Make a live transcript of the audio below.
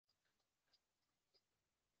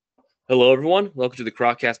Hello, everyone. Welcome to the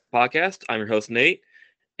Croccast podcast. I'm your host, Nate,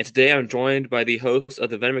 and today I'm joined by the host of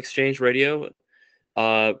the Venom Exchange Radio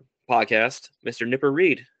podcast, Mr. Nipper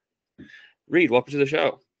Reed. Reed, welcome to the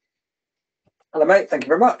show. Hello, mate. Thank you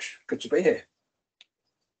very much. Good to be here.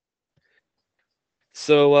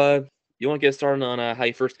 So, you want to get started on how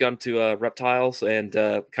you first got into reptiles and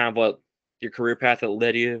kind of what your career path that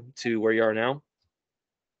led you to where you are now?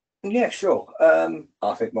 Yeah, sure.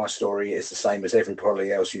 I think my story is the same as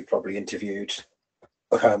everybody else you've probably interviewed.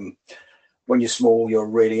 When you're small, you're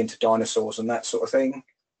really into dinosaurs and that sort of thing.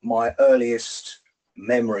 My earliest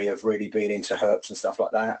memory of really being into herps and stuff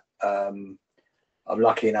like that, I'm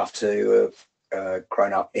lucky enough to have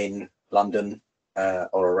grown up in London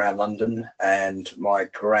or around London, and my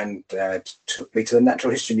granddad took me to the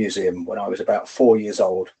Natural History Museum when I was about 4 years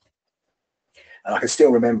old. And I can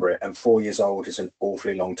still remember it. And 4 years old is an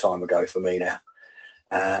awfully long time ago for me now.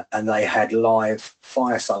 And they had live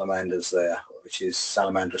fire salamanders there, which is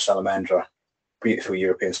salamandra, beautiful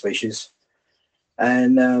European species.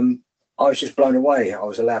 And I was just blown away. I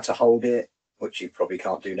was allowed to hold it, which you probably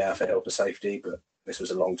can't do now for health and safety, but this was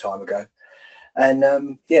a long time ago.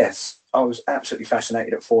 And yes, I was absolutely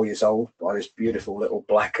fascinated at 4 years old by this beautiful little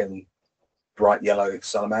black and bright yellow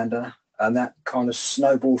salamander. And that kind of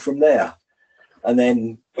snowballed from there. And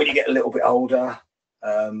then when you get a little bit older,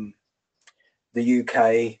 the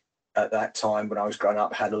UK at that time when I was growing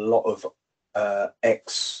up had a lot of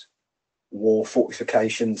ex-war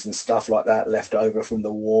fortifications and stuff like that left over from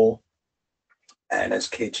the war. And as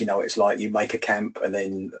kids, you know, it's like you make a camp and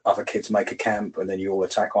then other kids make a camp and then you all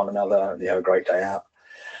attack one another and you have a great day out.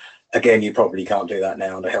 Again, you probably can't do that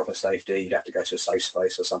now under health and safety. You'd have to go to a safe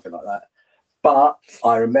space or something like that. But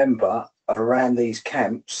I remember around these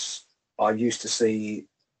camps, I used to see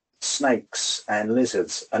snakes and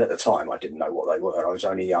lizards, and at the time I didn't know what they were. I was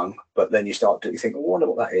only young, but then you think, I wonder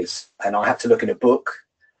what that is. And I had to look in a book.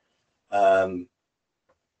 Modern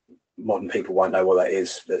people won't know what that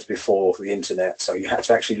is. That's before the internet, so you had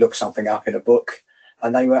to actually look something up in a book.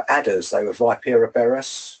 And they were adders. They were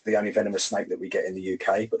Viperoberus, the only venomous snake that we get in the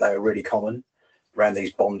UK, but they were really common around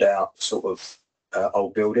these bombed out sort of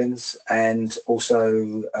old buildings. And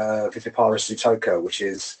also Viviparus zutoka, which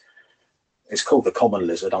is, it's called the common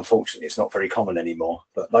lizard. Unfortunately, it's not very common anymore.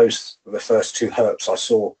 But those were the first two herps I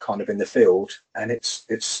saw kind of in the field, and it's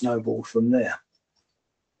snowballed from there.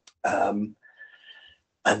 And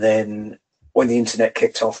then when the internet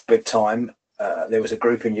kicked off big time, there was a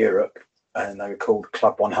group in Europe, and they were called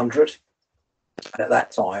Club 100. And at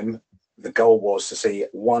that time, the goal was to see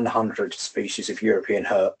 100 species of European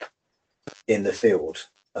herp in the field,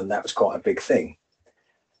 and that was quite a big thing.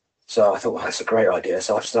 So I thought, well, that's a great idea.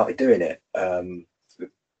 So I started doing it. Jeroen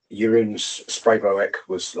Spraybroek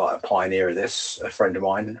was like a pioneer of this, a friend of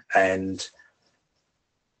mine. And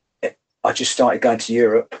I just started going to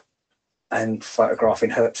Europe and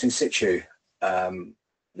photographing herps in situ.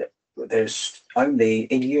 There's only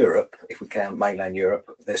in Europe, if we count mainland Europe,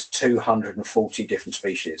 there's 240 different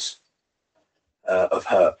species of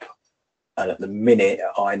herp. And at the minute,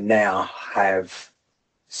 I now have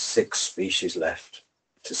 6 species left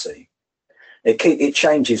to see. It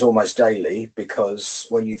changes almost daily, because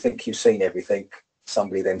when you think you've seen everything,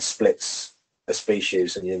 somebody then splits a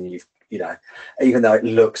species, and then you know, even though it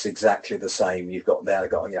looks exactly the same, you've got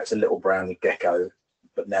it's a little brown gecko,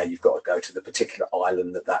 but now you've got to go to the particular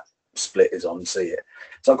island that split is on and see it.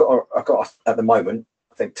 So I've got at the moment,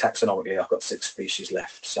 I think taxonomically, I've got 6 species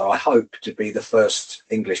left. So I hope to be the first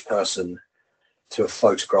English person to have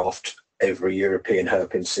photographed every European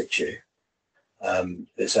herp in situ.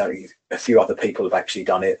 There's only a few other people have actually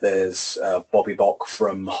done it. There's Bobby Bock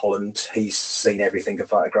from Holland. He's seen everything and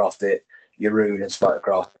photographed it. Jeroen has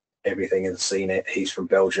photographed everything and seen it. He's from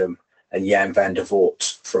Belgium. And Jan van der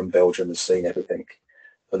Voort from Belgium has seen everything.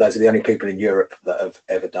 But those are the only people in Europe that have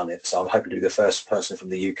ever done it. So I'm hoping to be the first person from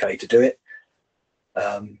the UK to do it.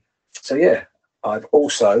 So yeah, I've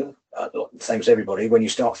also, same as everybody, when you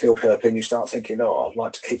start field herping, you start thinking, oh, I'd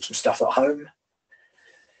like to keep some stuff at home.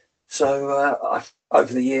 So I've,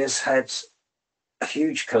 over the years, had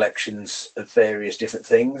huge collections of various different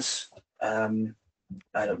things. And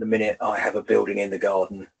at the minute, I have a building in the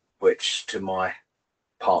garden, which to my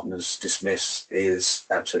partner's dismiss is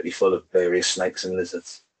absolutely full of various snakes and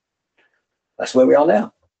lizards. That's where we are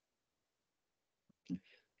now.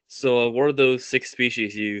 So, what are those 6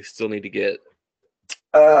 species you still need to get?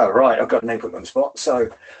 Right, I've got an name put on the spot. So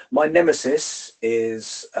my nemesis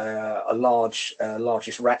is a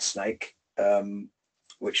largest rat snake,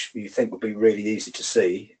 which you think would be really easy to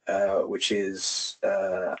see, which is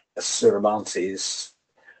a Suramantes,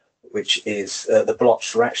 which is the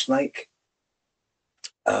blotched rat snake.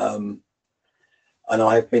 And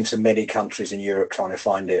I've been to many countries in Europe trying to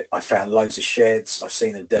find it. I found loads of sheds. I've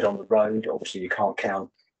seen them dead on the road. Obviously, you can't count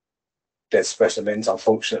dead specimens,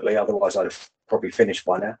 unfortunately. Otherwise, I'd have probably finished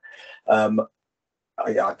by now.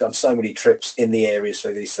 I've done so many trips in the areas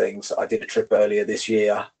for these things. I did a trip earlier this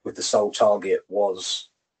year with the sole target was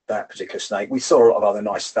that particular snake. We saw a lot of other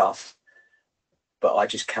nice stuff, but I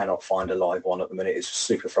just cannot find a live one at the minute. It's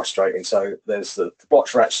super frustrating. So there's the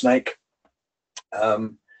box rat snake.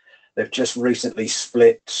 They've just recently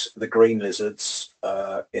split the green lizards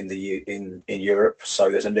in Europe. So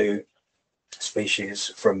there's a new species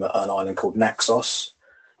from an island called Naxos.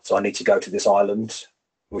 So I need to go to this island,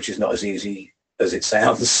 which is not as easy as it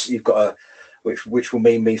sounds. You've got which will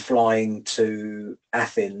mean me flying to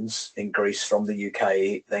Athens in Greece from the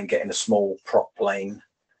UK, then getting a small prop plane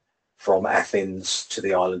from Athens to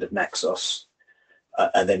the island of Naxos.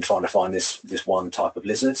 And then trying to find this one type of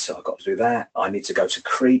lizard. So I've got to do that. I need to go to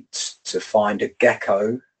Crete to find a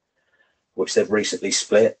gecko, which they've recently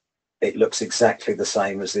split. It looks exactly the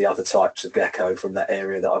same as the other types of gecko from that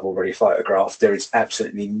area that I've already photographed. There is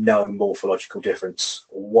absolutely no morphological difference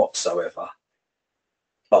whatsoever.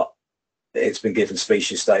 But it's been given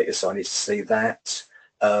species status, so I need to see that.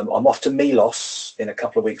 I'm off to Milos in a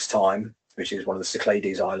couple of weeks' time, which is one of the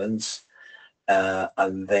Cyclades Islands.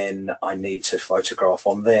 And then I need to photograph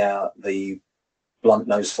on there the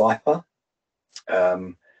blunt-nosed viper,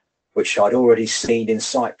 which I'd already seen in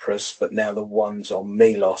Cyprus, but now the ones on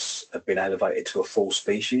Milos have been elevated to a full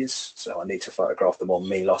species. So I need to photograph them on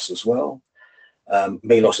Milos as well.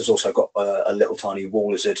 Milos has also got a little tiny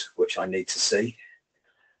wall lizard, which I need to see.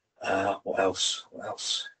 What else? What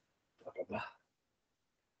else? Blah, blah,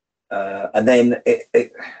 blah. And then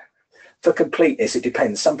for completeness, it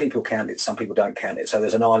depends. Some people count it, some people don't count it. So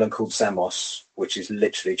there's an island called Samos, which is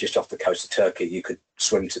literally just off the coast of Turkey. You could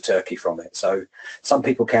swim to Turkey from it. So some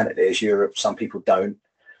people count it as Europe, some people don't.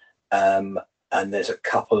 And there's a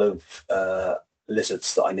couple of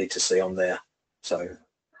lizards that I need to see on there. So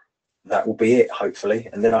that will be it, hopefully.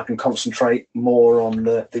 And then I can concentrate more on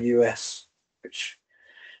the US, which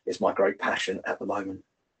is my great passion at the moment.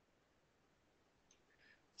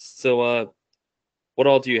 So, what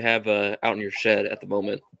all do you have out in your shed at the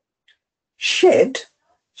moment? Shed?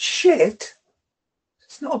 It's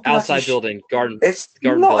not a outside building, garden. It's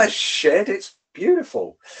garden not building. a shed. It's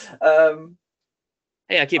beautiful.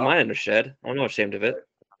 Hey, I keep mine in a shed. I'm not ashamed of it.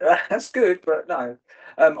 That's good, but no.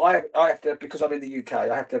 I have to, because I'm in the UK,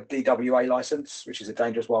 I have to have DWA license, which is a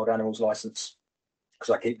dangerous wild animals license,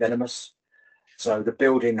 because I keep venomous. So the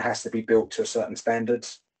building has to be built to a certain standard.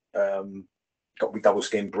 Got to be double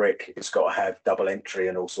skin brick. It's got to have double entry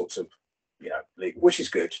and all sorts of, legal, which is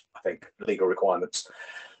good. I think legal requirements.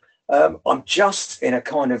 I'm just in a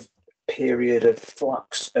kind of period of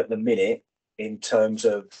flux at the minute in terms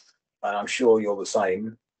of, and I'm sure you're the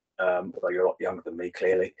same, although you're a lot younger than me,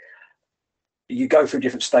 clearly. You go through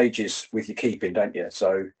different stages with your keeping, don't you?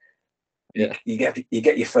 So yeah, you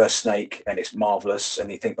get your first snake and it's marvelous, and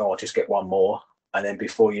you think, oh, I'll just get one more, and then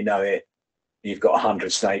before you know it, you've got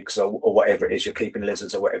 100 snakes or whatever it is you're keeping,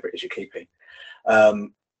 lizards or whatever it is you're keeping.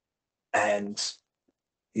 And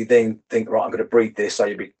you then think, right, I'm going to breed this. So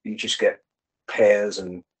you just get pairs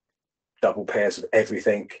and double pairs of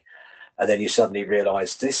everything. And then you suddenly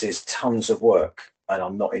realize this is tons of work and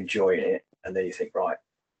I'm not enjoying it. And then you think, right,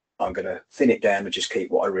 I'm going to thin it down and just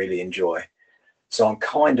keep what I really enjoy. So I'm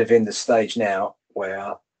kind of in the stage now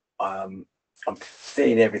where I'm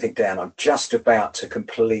thinning everything down. I'm just about to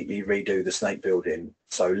completely redo the snake building.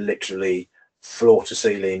 So literally floor to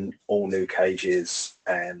ceiling, all new cages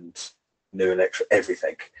and new electric,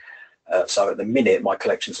 everything. So at the minute, my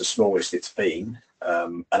collection's the smallest it's been.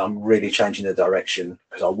 And I'm really changing the direction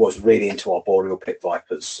because I was really into arboreal pit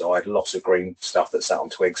vipers. So I had lots of green stuff that sat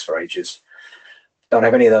on twigs for ages. Don't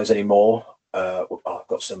have any of those anymore. I've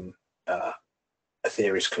got some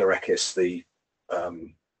Atheris chlorechis, the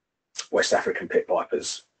West African pit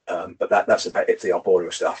vipers, but that's about it for the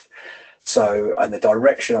arboreal stuff. So, and the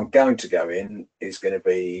direction I'm going to go in is going to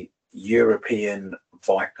be European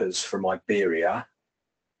vipers from Iberia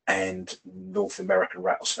and North American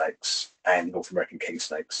rattlesnakes and North American king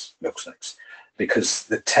snakes, milk snakes, because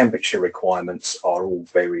the temperature requirements are all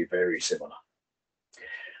very, very similar.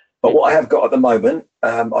 But what I have got at the moment,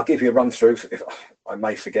 I'll give you a run through if I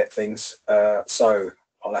may forget things. So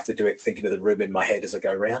I'll have to do it thinking of the room in my head as I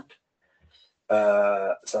go around.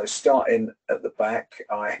 So starting at the back,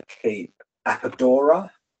 I keep Apodora,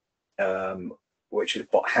 which is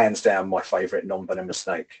hands down my favourite non-venomous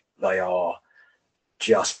snake. They are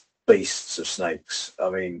just beasts of snakes. I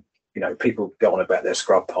mean, you know, people go on about their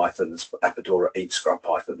scrub pythons, but Apodora eats scrub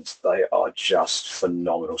pythons. They are just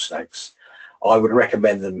phenomenal snakes. I would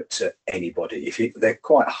recommend them to anybody. They're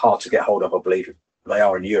quite hard to get hold of, I believe. They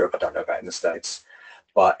are in Europe. I don't know about in the States,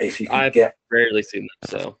 but if you can I've rarely seen them.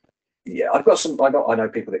 So yeah, I've got some. I know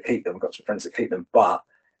people that keep them. I've got some friends that keep them, but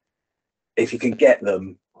if you can get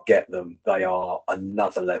them, get them. They are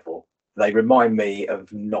another level. They remind me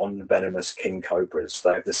of non-venomous king cobras.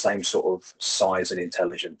 They have the same sort of size and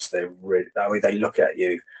intelligence. They're really, I mean, they look at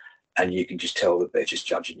you, and you can just tell that they're just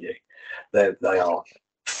judging you. They are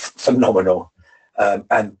phenomenal,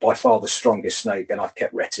 and by far the strongest snake. And I've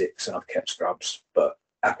kept retics and I've kept scrubs, but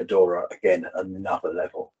Apodora again, another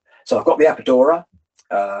level. So I've got the Apodora.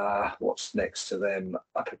 What's next to them?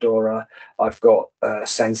 Apodora. I've got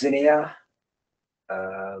Sanzinia.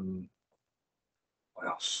 What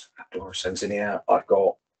else? Apodora, Sanzinia. I've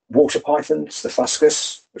got water pythons, the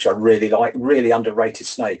Fuscus, which I really like. Really underrated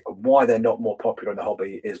snake. Why they're not more popular in the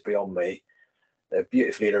hobby is beyond me. They're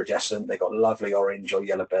beautifully iridescent. They've got lovely orange or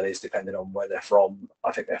yellow bellies, depending on where they're from.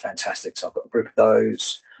 I think they're fantastic. So I've got a group of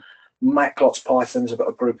those. Macklot's pythons, I've got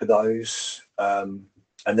a group of those. And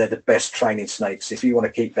they're the best training snakes. If you want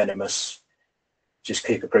to keep venomous, just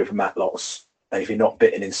keep a group of Macklots. And if you're not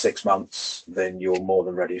bitten in 6 months, then you're more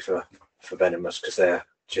than ready for venomous, because they're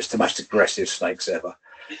just the most aggressive snakes ever.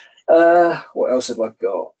 What else have I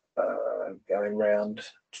got going round?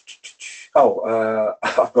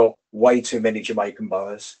 I've got way too many Jamaican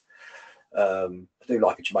boas. I do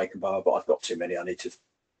like a Jamaican boa, but I've got too many. I need to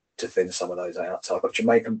thin some of those out. So I've got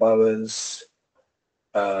Jamaican boas.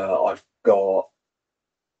 I've got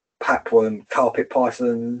Papuan carpet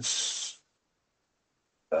pythons.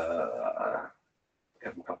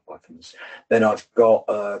 Then I've got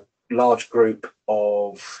a large group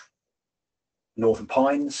of northern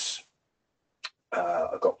pines.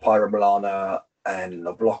 I've got Pyromilana and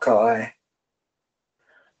Loblocki.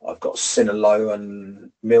 I've got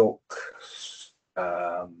Sinaloan milk.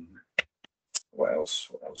 What else?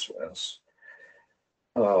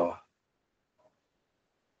 Oh, I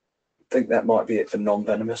think that might be it for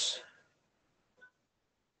non-venomous.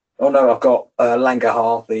 Oh no, I've got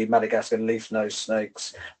Langarhar, the Madagascan leaf nose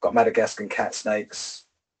snakes. I've got Madagascan cat snakes.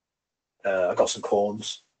 I've got some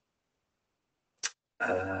corns.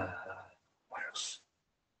 What else?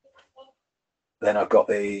 Then I've got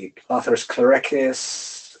the Arthurus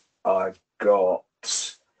chlorechis. I've got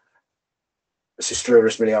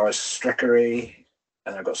Cistrurus miliaris streckeri,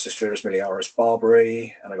 and I've got Cistrurus miliaris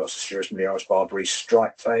barbary, and I've got Cistrurus miliaris barbary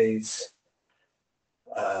stripe phase.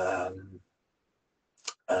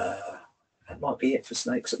 That might be it for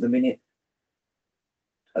snakes at the minute.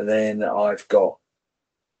 And then I've got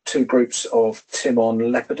 2 groups of Timon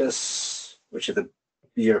lepidus, which are the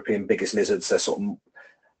European biggest lizards. They're sort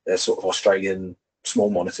of Australian small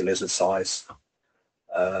monitor lizard size.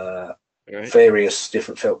 Various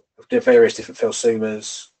different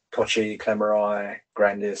Philsumas, Kochi, Clemeri,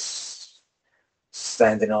 Grandis,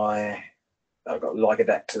 Standini. I've got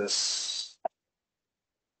Lygodactys,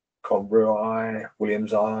 Conrui,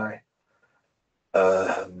 Williams eye,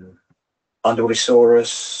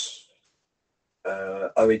 Underwoodisaurus,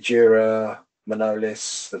 Oedura,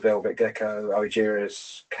 Manolis, the velvet gecko,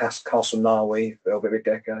 Oedurus, Castle Nawi, velvet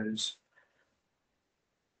geckos.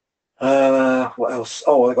 What else?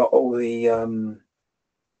 Oh, I got all the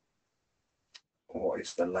what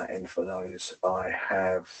is the Latin for those? I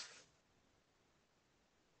have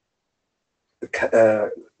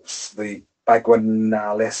the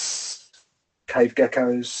Baguanalis cave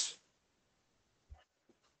geckos,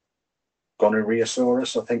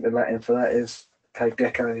 Gonorrheosaurus, I think the Latin for that is cave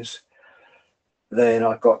geckos. Then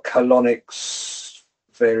I've got Colonyx,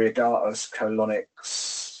 Variegatus,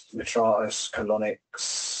 Colonyx, Mitratus,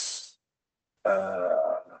 Colonyx,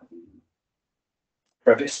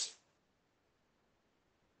 Brevis.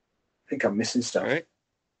 I think I'm missing stuff. Right.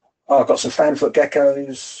 Oh, I've got some fanfoot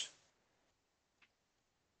geckos.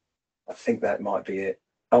 I think that might be it.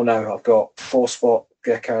 Oh no, I've got 4-spot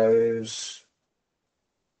geckos,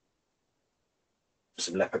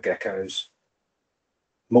 some leopard geckos,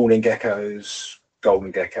 morning geckos,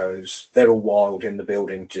 golden geckos. They're all wild in the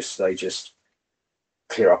building. They just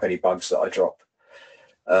clear up any bugs that I drop.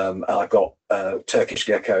 And I've got Turkish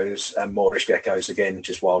geckos and Moorish geckos, again,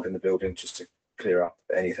 just wild in the building, just to clear up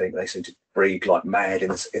anything. They seem to breed like mad in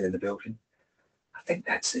the building. I think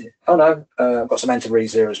that's it. Oh no, I've got some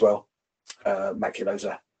Antares there as well.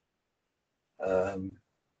 Maculosa.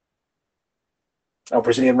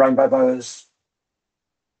 Brazilian rainbow boas.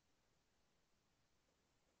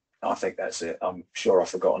 I think that's it. I'm sure I've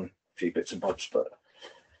forgotten a few bits and bobs, but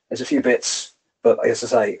there's a few bits. But as I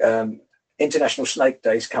say, International Snake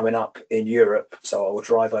Days coming up in Europe, so I will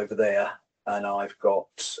drive over there, and I've got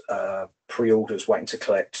pre-orders waiting to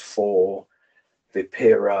collect for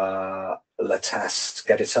Vipera latast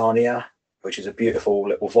gaditania, which is a beautiful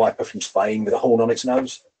little viper from Spain with a horn on its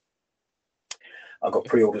nose. I've got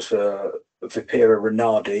pre-orders for Vipera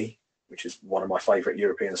renardi, which is one of my favourite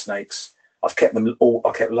European snakes. I've kept them all.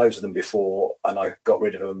 I kept loads of them before, and I got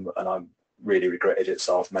rid of them, and I really regretted it.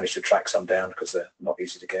 So I've managed to track some down because they're not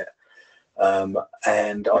easy to get.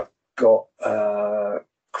 And I've got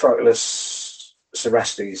Crotalus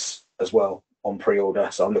cerastes as well on pre-order.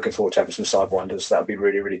 So I'm looking forward to having some sidewinders. That would be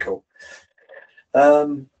really, really cool.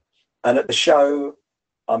 And at the show,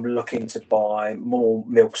 I'm looking to buy more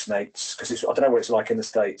milk snakes because I don't know what it's like in the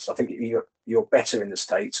States. I think you're better in the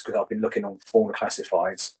States because I've been looking on fauna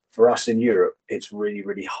classifieds. For us in Europe, it's really,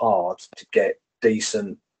 really hard to get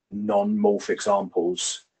decent non-morph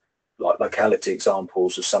examples, like locality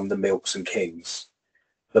examples of some of the milks and kings.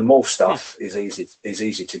 The morph stuff is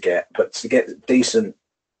easy to get, but to get decent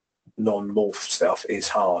non-morph stuff is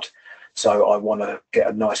hard. So I want to get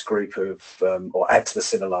a nice group of, or add to the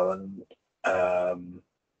Sinaloan.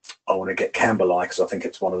 I want to get Campbellii because I think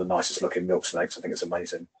it's one of the nicest looking milk snakes. I think it's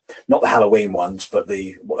amazing. Not the Halloween ones, but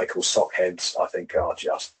what they call sock heads, I think are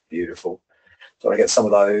just beautiful. So I get some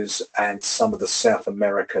of those, and some of the South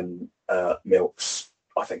American milks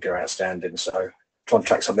I think are outstanding. So trying to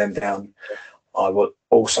track some of them down. I will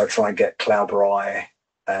also try and get Cloudberry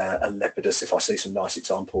and Lepidus if I see some nice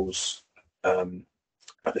examples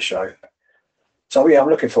at the show. So yeah, I'm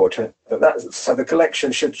looking forward to it. But so the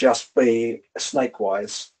collection should just be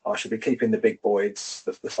snake-wise. I should be keeping the big boids,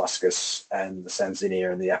 the Fuscus and the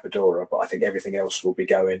Sanzinia and the Apodora, but I think everything else will be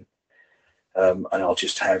going. And I'll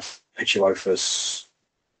just have Pituophis,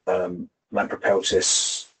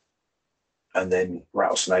 Lampropeltis, and then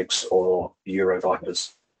rattlesnakes or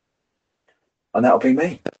Eurovipers. And that'll be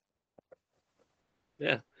me.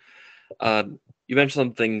 Yeah. You mentioned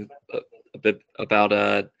something a bit about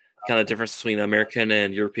kind of difference between American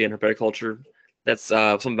and European herpetoculture. That's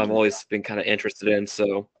something I've always been kind of interested in.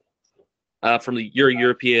 So from your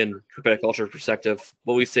European herpetoculture perspective,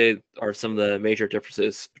 what we say are some of the major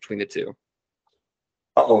differences between the two?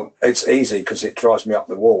 Oh, it's easy because it drives me up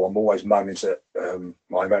the wall. I'm always moaning to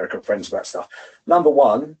my American friends about stuff. Number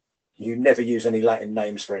one, you never use any Latin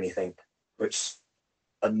names for anything, which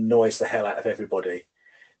annoys the hell out of everybody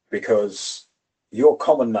because your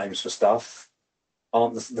common names for stuff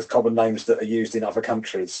aren't the common names that are used in other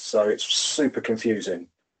countries. So it's super confusing.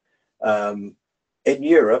 In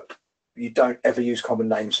Europe, you don't ever use common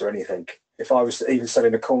names for anything. If I was even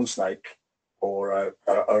selling a corn snake or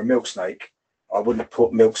a milk snake, I wouldn't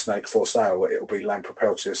put milk snake for sale. It'll be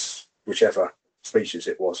Lampropeltis, whichever species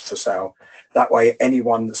it was, for sale. That way,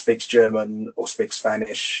 anyone that speaks German or speaks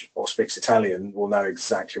Spanish or speaks Italian will know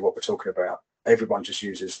exactly what we're talking about. Everyone just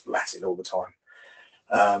uses Latin all the time.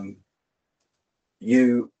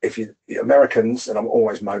 Americans, and I'm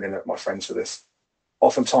always moaning at my friends for this,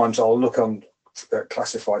 oftentimes I'll look on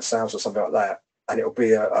classified sales or something like that, and it'll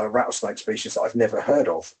be a rattlesnake species that I've never heard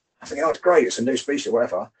of. I think, oh, it's great, it's a new species,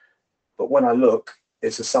 whatever. But when I look,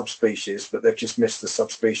 it's a subspecies, but they've just missed the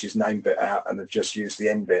subspecies name bit out and they've just used the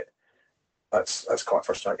end bit. That's quite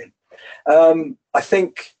frustrating. I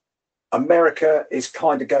think America is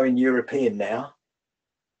kind of going European now,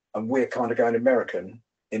 and we're kind of going American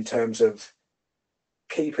in terms of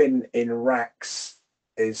keeping in racks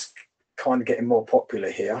is kind of getting more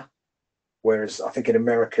popular here. Whereas I think in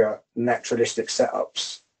America, naturalistic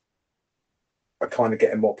setups are kind of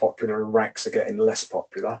getting more popular and racks are getting less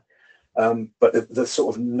popular. But the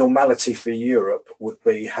sort of normality for Europe would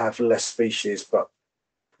be have less species, but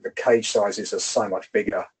the cage sizes are so much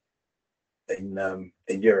bigger in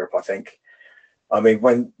Europe, I think. I mean,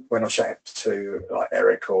 when I chat to like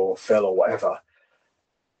Eric or Phil or whatever,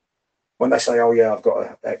 when they say, "Oh yeah, I've got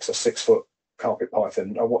an extra 6-foot carpet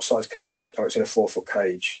python," oh, what size? Oh, it's in a 4-foot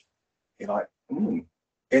cage. You're like, in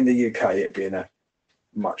the UK, it'd be in a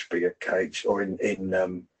much bigger cage, or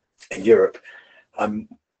in Europe.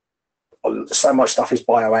 So much stuff is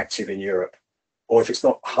bioactive in Europe, or if it's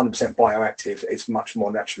not 100% bioactive, it's much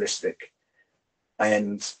more naturalistic.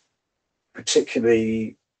 And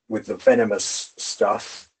particularly with the venomous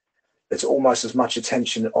stuff, there's almost as much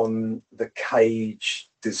attention on the cage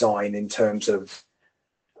design in terms of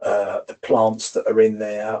the plants that are in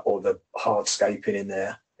there or the hardscaping in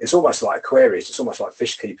there. It's almost like aquariums, it's almost like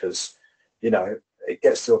fish keepers. You know, it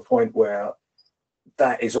gets to a point where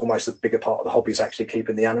that is almost a bigger part of the hobby, is actually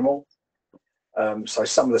keeping the animal. So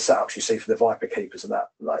some of the setups you see for the viper keepers and that,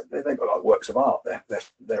 like they've got like works of art.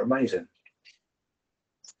 They're amazing.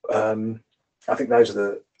 I think those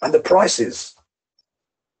are And the prices,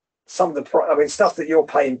 some of the I mean, stuff that you're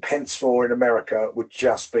paying pence for in America would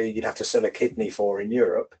just be you'd have to sell a kidney for in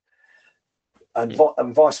Europe, and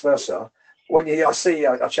vice versa. When I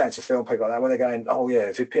chat to film people like that when they're going, oh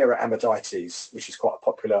yeah, Vipera amidites, which is quite a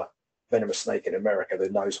popular venomous snake in America, the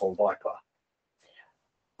nosehorn viper.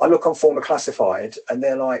 I look on Fauna Classified and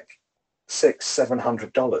they're like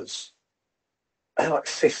 $600-700. They're like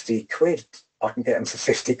 50 quid. I can get them for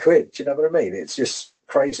 50 quid. Do you know what I mean? It's just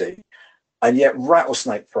crazy. And yet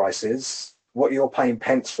rattlesnake prices, what you're paying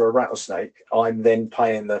pence for a rattlesnake, I'm then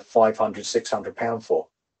paying the £500-600 for.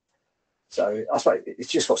 So I suppose it's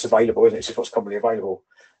just what's available, isn't it? It's just what's commonly available.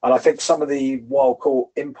 And I think some of the wild caught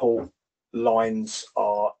import lines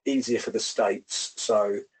are easier for the States.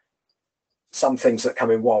 So some things that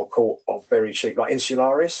come in wild caught are very cheap, like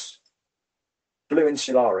insularis. Blue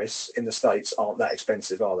insularis in the States aren't that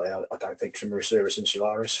expensive, are they? I don't think. Trimeresurus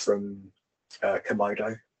insularis from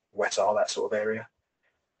Komodo, Wetar, that sort of area.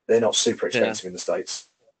 They're not super expensive in the States.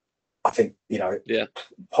 I think,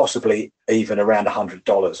 possibly even around $100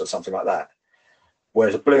 or something like that.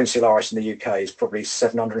 Whereas a blue insularis in the UK is probably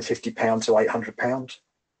 £750 to £800.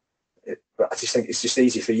 But I just think it's just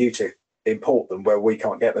easy for you to import them where we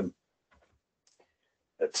can't get them.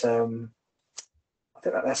 But I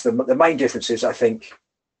think that's the main difference is, I think,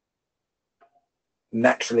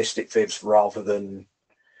 naturalistic vivs rather than,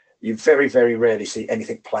 you very, very rarely see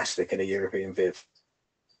anything plastic in a European viv.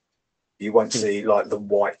 You won't see like the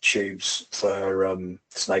white tubes for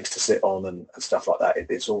snakes to sit on and stuff like that.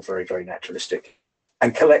 It's all very, very naturalistic.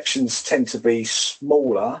 And collections tend to be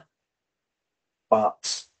smaller,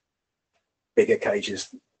 but bigger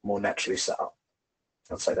cages, more naturally set up.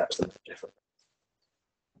 I'd say that's the difference.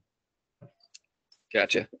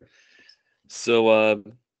 Gotcha. So what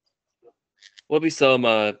would be some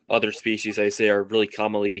other species I say are really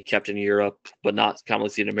commonly kept in Europe, but not commonly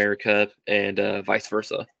seen in America, and vice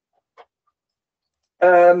versa?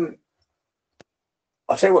 I'll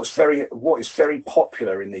tell you what is very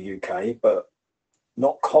popular in the UK, but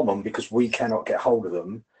not common because we cannot get hold of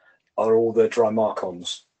them, are all the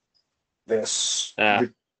Drymarchons. They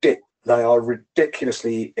are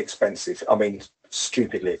ridiculously expensive. I mean,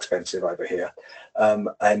 stupidly expensive over here.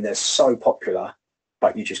 And they're so popular,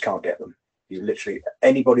 but you just can't get them. You literally,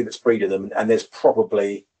 anybody that's breeding them, and there's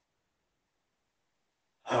probably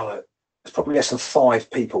less than 5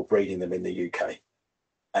 people breeding them in the UK.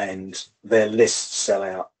 And their lists sell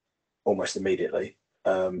out almost immediately.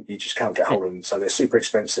 You just can't get hold of them. So they're super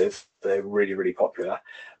expensive. They're really, really popular.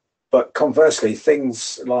 But conversely,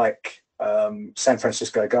 things like San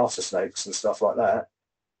Francisco garter snakes and stuff like that,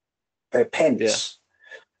 they're pence,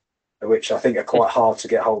 which I think are quite hard to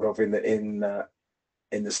get hold of in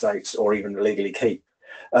the States, or even legally keep.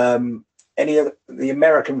 Any of the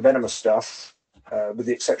American venomous stuff, with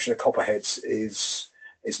the exception of copperheads, is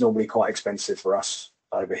normally quite expensive for us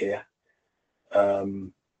over here.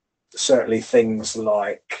 Certainly things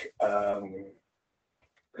like, let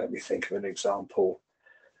me think of an example.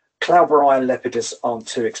 Cloudberry and lepidus aren't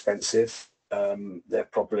too expensive. They're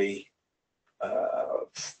probably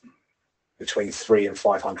between £300 and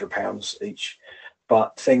 £500 each.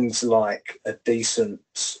 But things like a decent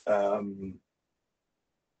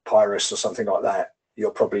Pyrus or something like that,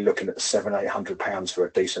 you're probably looking at £700-800 for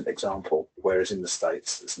a decent example, whereas in the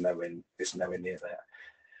States it's nowhere near that.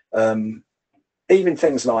 Even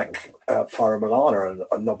things like Pyromilana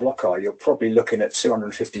and Noblocki, you're probably looking at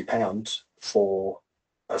 £250 for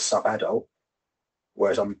a sub-adult,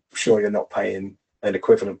 whereas I'm sure you're not paying an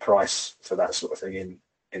equivalent price for that sort of thing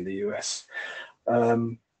in the US.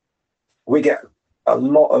 We get a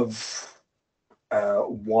lot of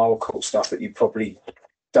wild caught stuff that you probably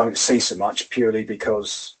don't see so much, purely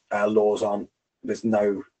because our laws there's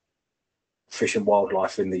no fish and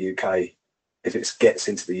wildlife in the UK. If it gets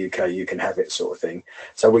into the UK, you can have it, sort of thing.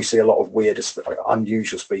 So we see a lot of weird,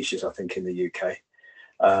 unusual species, I think, in the UK.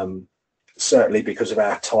 Certainly because of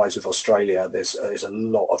our ties with Australia, there's a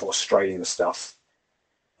lot of Australian stuff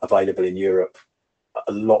available in Europe.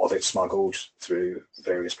 A lot of it smuggled through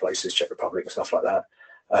various places, Czech Republic and stuff like that.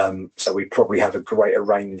 So we probably have a greater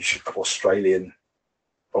range of Australian,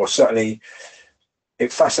 or certainly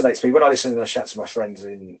it fascinates me when I listen to the chats to my friends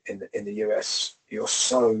in the US. You're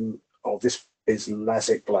so, this is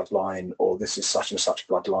Lazic bloodline, or this is such and such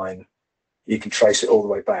bloodline. You can trace it all the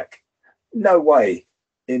way back. No way.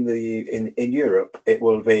 In Europe, it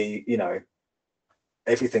will be,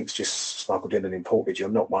 everything's just smuggled in and imported. You're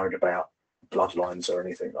not worried about bloodlines or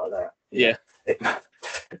anything like that. Yeah.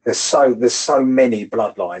 There's so many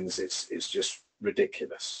bloodlines. It's just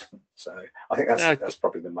ridiculous. So I think that's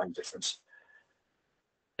probably the main difference.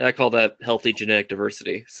 And I call that healthy genetic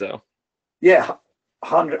diversity. So Yeah,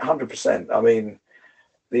 100%. I mean,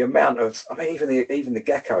 the amount of, I mean, even the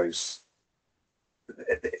geckos,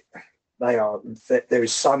 they are, there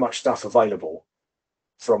is so much stuff available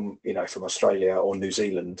from, from Australia or New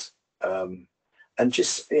Zealand. And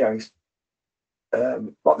just, like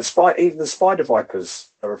even the spider vipers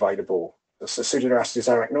are available. The Pseudoerastes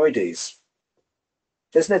arachnoides.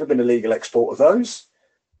 There's never been a legal export of those,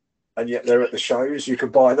 and yet they're at the shows. You can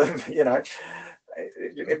buy them.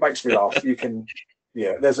 It makes me laugh. You can,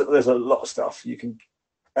 There's a lot of stuff you can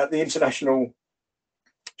at the international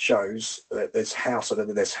shows. There's house and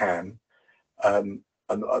then there's ham. And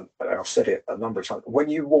I've said it a number of times. When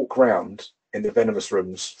you walk around in the venomous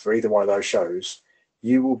rooms for either one of those shows,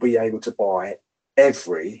 you will be able to buy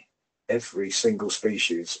every single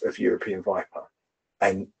species of European viper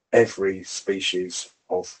and every species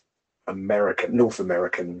of North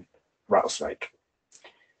American rattlesnake.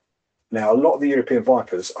 Now, a lot of the European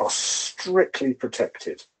vipers are strictly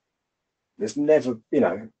protected. There's never,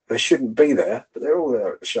 they shouldn't be there, but they're all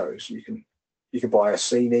there at the shows. You can buy a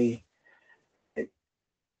Cini.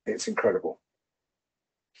 It's incredible.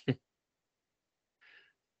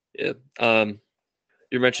 yeah,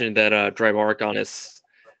 you're mentioning that dry mark on is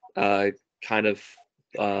kind of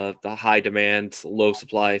the high demand, low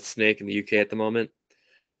supply snake in the UK at the moment.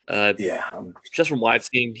 Just from what I've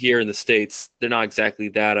seen here in the States, they're not exactly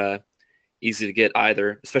that easy to get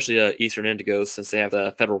either, especially Eastern indigos, since they have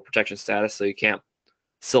the federal protection status, so you can't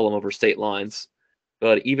sell them over state lines.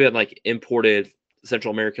 But even like imported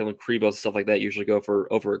Central American Cribos and stuff like that usually go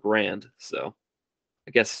for over $1,000. So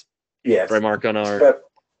I guess dry mark on our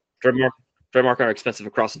expensive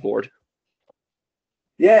across the board.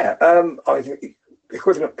 Yeah, I think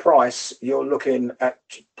equivalent price, you're looking at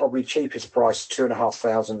probably cheapest price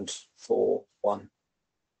 $2,500 for one.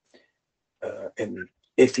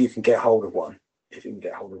 If you can get hold of one,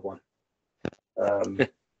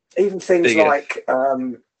 even things big like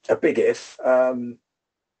a big if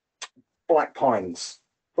black pine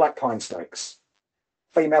snakes.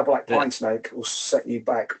 Female black pine snake will set you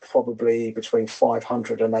back probably between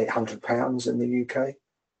 £500 and £800 in the UK.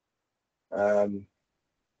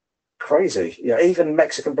 Crazy. Yeah, even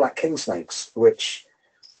Mexican black king snakes, which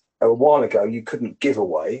a while ago you couldn't give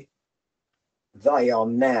away, they are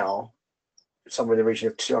now somewhere in the region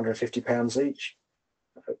of £250 each.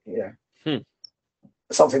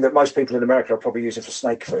 Something that most people in America are probably using for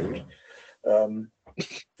snake food.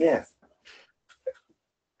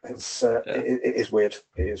 It is weird.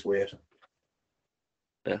 It is weird.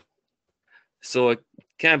 Yeah. So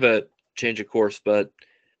kind of a change of course, but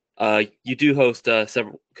you do host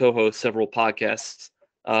co-host several podcasts.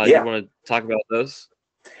 You want to talk about those?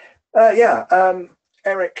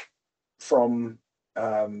 Eric from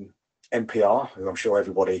NPR, who I'm sure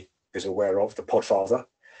everybody is aware of, the Podfather.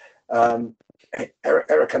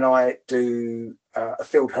 Eric and I do a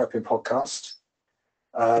field herping podcast.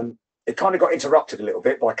 It kind of got interrupted a little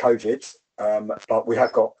bit by COVID, but we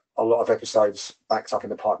have got a lot of episodes backed up in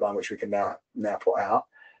the pipeline, which we can now put out.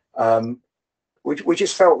 We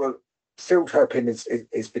just felt that field herping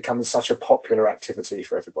is becoming such a popular activity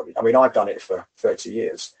for everybody. I mean, I've done it for 30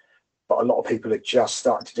 years, but a lot of people are just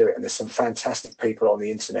starting to do it. And there's some fantastic people on the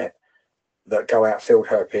internet that go out field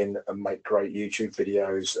herping and make great YouTube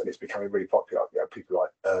videos, and it's becoming really popular. People like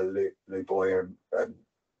Lou Boyer and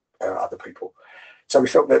other people. So we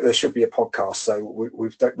felt that there should be a podcast. So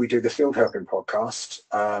we do the field herping podcast.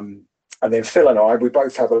 And then Phil and I, we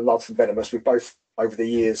both have a love for venomous. We both, over the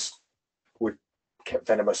years, we've kept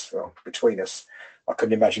venomous between us. I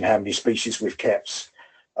couldn't imagine how many species we've kept.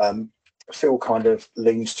 Phil kind of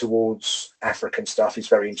leans towards African stuff. He's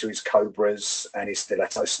very into his cobras and his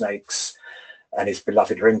stiletto snakes and his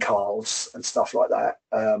beloved rincals and stuff like that.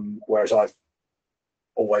 Whereas I've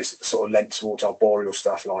always sort of lent towards arboreal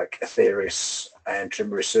stuff like Aetherius and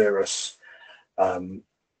Trimeresurus, and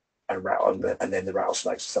then the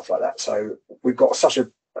rattlesnakes and stuff like that. So we've got such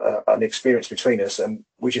an experience between us, and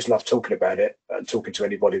we just love talking about it and talking to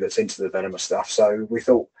anybody that's into the venomous stuff. So we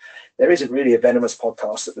thought there isn't really a venomous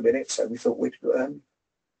podcast at the minute, so we thought we'd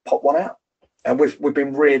pop one out. And we've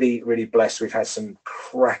been really, really blessed. We've had some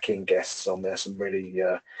cracking guests on there, some really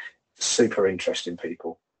super interesting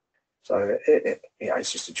people. So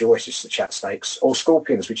it's just a joy. It's just to chat snakes or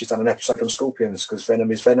scorpions. We just done an episode on scorpions because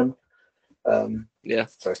venom is venom. So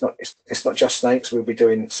it's not just snakes. We'll be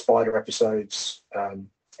doing spider episodes.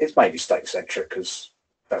 It's mainly snake centric because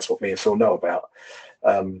that's what me and Phil know about.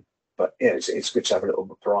 But yeah, it's good to have a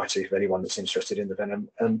little variety for anyone that's interested in the venom.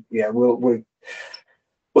 And yeah, we'll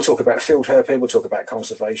talk about field herping. We'll talk about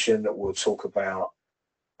conservation. We'll talk about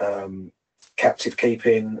captive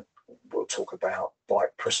keeping. We'll talk about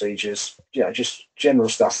bite procedures, just general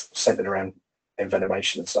stuff centered around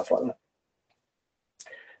envenomation and stuff like that.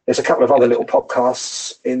 There's a couple of other little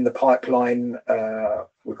podcasts in the pipeline.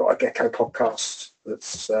 We've got a gecko podcast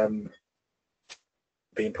that's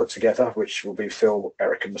being put together, which will be Phil,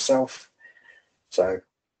 Eric, and myself. So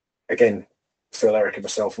again, Phil, Eric, and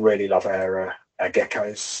myself really love our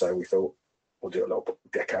geckos, so we thought we'll do a little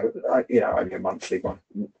gecko, only a monthly one,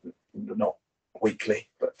 not weekly,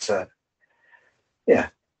 but yeah,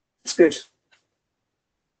 it's good.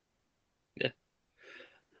 Yeah.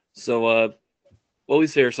 So, what would you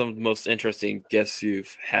say are some of the most interesting guests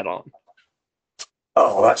you've had on?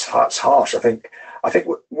 Oh, that's harsh. I think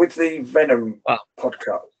with the Venom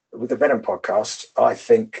podcast, I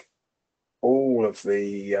think all of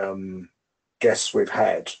the guests we've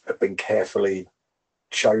had have been carefully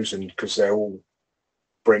chosen because they all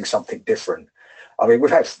bring something different. I mean,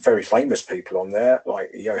 we've had very famous people on there,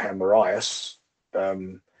 like Johan Marias,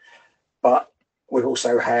 but we've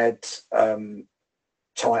also had Ty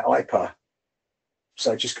Iper.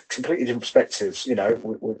 So just completely different perspectives.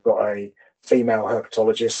 We've got a female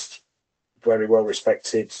herpetologist, very well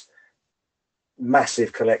respected,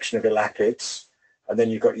 massive collection of elapids, and then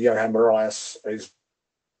you've got Johan Marias, who's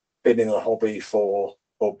been in the hobby or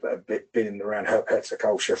been around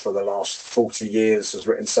herpetoculture for the last 40 years, has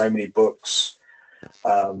written so many books,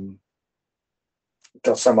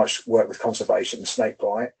 does so much work with conservation and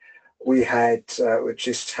snakebite. We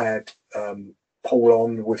just had Paul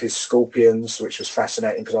on with his scorpions, which was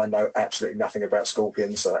fascinating because I know absolutely nothing about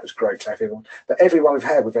scorpions, so that was great to have him on. But everyone we've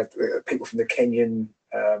had people from the Kenyan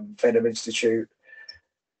Venom Institute.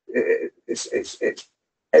 It's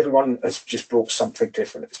everyone has just brought something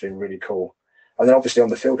different. It's been really cool. And then obviously on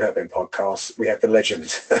the Field Herping podcast, we had the legend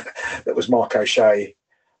that was Mark O'Shea.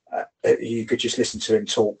 You could just listen to him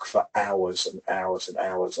talk for hours and hours and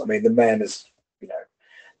hours. I mean, the man has,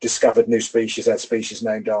 discovered new species, had species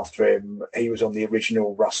named after him. He was on the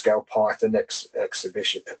original Ruskell Python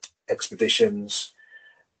expeditions.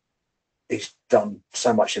 He's done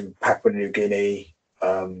so much in Papua New Guinea.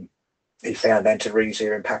 He found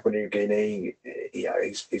Antaresia in Papua New Guinea.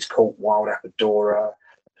 He's caught wild Apodora.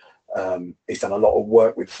 He's done a lot of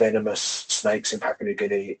work with venomous snakes in Papua New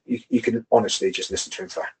Guinea. You can honestly just listen to him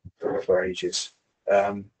for ages.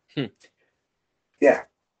 Yeah,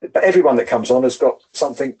 but everyone that comes on has got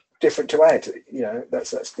something different to add.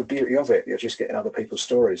 That's the beauty of it. You're just getting other people's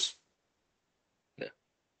stories. Yeah.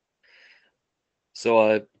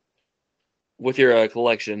 So, with your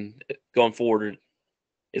collection going forward,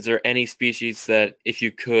 is there any species that, if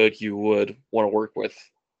you could, you would want to work with?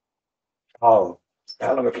 Oh,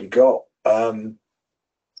 how long have you got?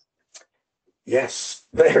 Yes,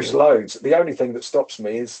 there's loads. The only thing that stops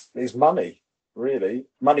me is money. Really,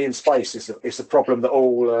 money and space is the problem that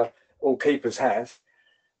all keepers have.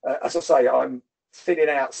 As I say, I'm thinning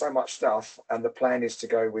out so much stuff, and the plan is to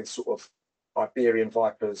go with sort of Iberian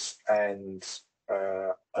vipers and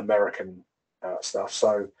American stuff.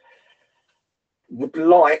 So,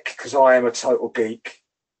 because I am a total geek,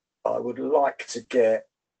 I would like to get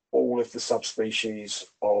all of the subspecies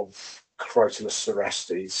of Crotalus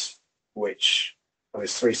cerastes, which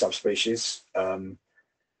there's 3 subspecies.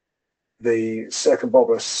 The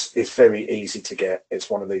Circumbobus is very easy to get.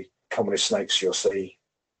 It's one of the commonest snakes you'll see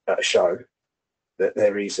at a show. That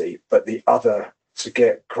they're easy, but the other, to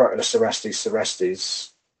get Crotalus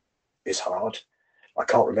cerastes is hard. I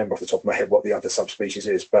can't remember off the top of my head what the other subspecies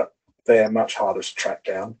is, but they're much harder to track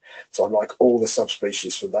down. So I'd like all the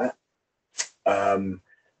subspecies for that.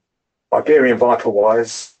 Iberian viper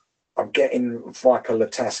wise, I'm getting Viper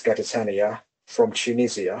Latas gaditania from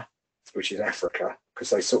Tunisia, which is Africa, because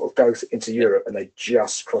they sort of go into Europe and they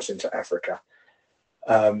just cross into Africa.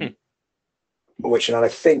 Which, and I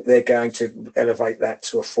think they're going to elevate that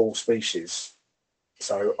to a full species.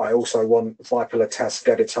 So I also want Viper Latas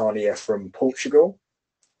gaditania from Portugal,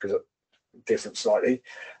 because different slightly.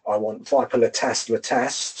 I want Viper latas,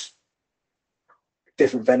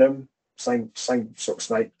 different venom, same sort of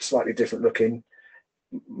snake, slightly different looking.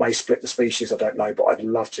 May split the species, I don't know, but I'd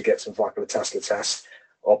love to get some Viper latas.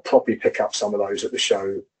 I'll probably pick up some of those at the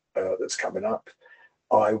show that's coming up.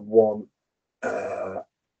 I want Viper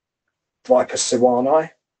siwani.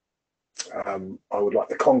 I would like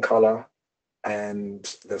the concolor and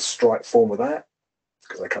the stripe form of that,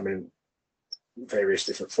 because they come in various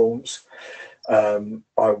different forms. I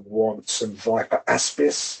want some Viper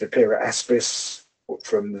aspis, Vipera aspis,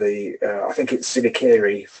 from the, I think it's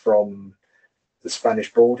Siliceri from the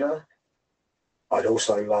Spanish border. I'd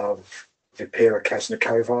also love Vipera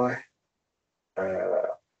kasnikovi,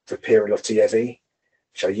 Vipera lotievi,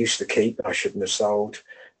 which I used to keep and I shouldn't have sold.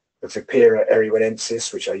 The Vipera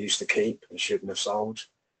eriwenensis, which I used to keep and shouldn't have sold.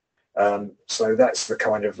 So that's the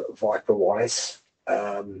kind of viper wise.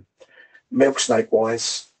 Milk snake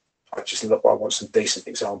wise, I want some decent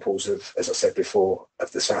examples of, as I said before,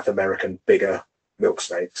 of the South American bigger milk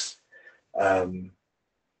snakes.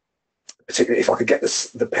 Particularly if I could get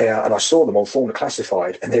the pair, and I saw them on Fauna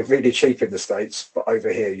Classified, and they're really cheap in the States, but over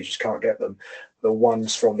here you just can't get them. The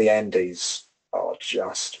ones from the Andes are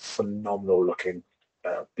just phenomenal looking,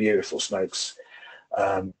 beautiful snakes.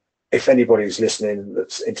 If anybody's listening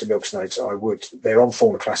that's into milk snakes, they're on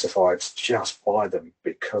Fauna Classifieds, just buy them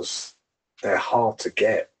because they're hard to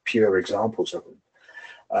get, pure examples of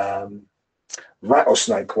them.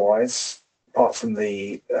 Rattlesnake wise, apart from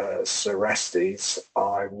the Cerastes,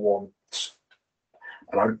 I want,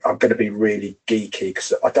 and I'm going to be really geeky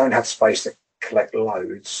because I don't have space to collect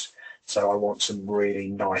loads, so I want some really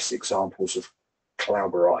nice examples of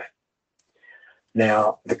Cloudberi.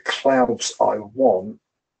 Now, the clouds I want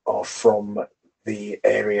are from the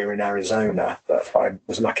area in Arizona that I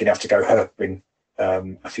was lucky enough to go herping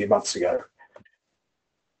a few months ago,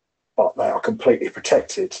 but they are completely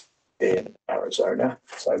protected in Arizona,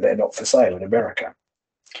 so they're not for sale in America.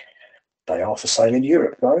 They are for sale in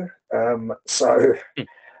Europe, though.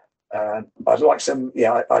 I'd like some.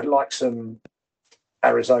 Yeah, I'd like some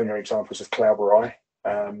Arizona examples of Cloudberi,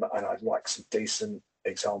 and I'd like some decent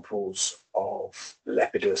examples of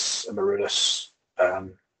Lepidus, Amaryllis.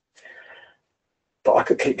 But I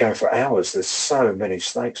could keep going for hours. There's so many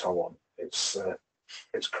snakes I want. It's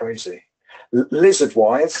crazy.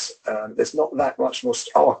 Lizard-wise, there's not that much more.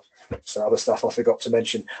 Some other stuff I forgot to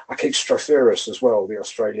mention. I keep Strophaurus as well, the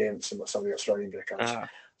Australian, some of the Australian geckos.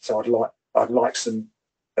 So I'd like some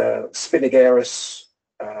Spinagarus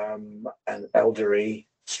and Eldery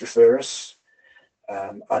Strophaurus,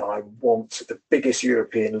 and I want the biggest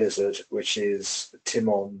European lizard, which is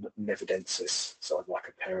Timon nevadensis. So I'd like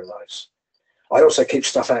a pair of those. I also keep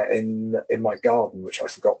stuff out in my garden, which I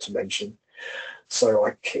forgot to mention. So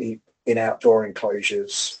I keep in outdoor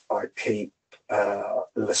enclosures. I keep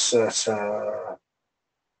Lacerta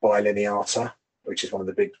bilineata, which is one of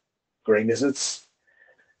the big green lizards.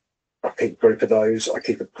 I keep a group of those. I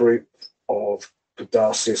keep a group of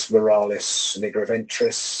Podarcis moralis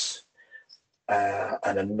nigroventris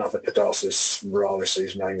and another Podarcis moralis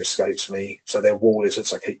whose name escapes me. So they're wall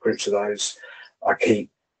lizards. I keep groups of those. I keep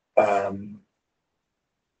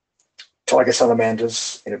tiger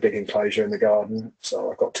salamanders in a big enclosure in the garden. So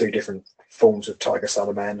I've got two different forms of tiger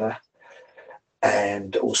salamander,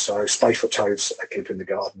 and also spayfoot toads I keep in the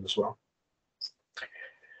garden as well.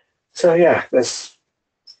 So yeah,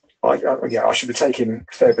 I should be taking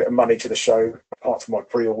a fair bit of money to the show apart from my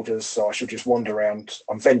pre-orders. So I should just wander around.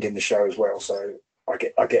 I'm vending the show as well, so I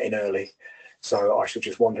get in early. So I should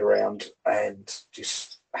just wander around and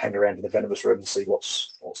just hang around in the venomous room and see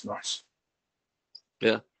what's nice.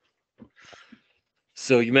 Yeah.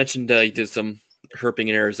 So you mentioned you did some herping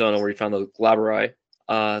in Arizona where you found the Glabrei.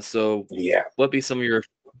 So yeah, what would be some of your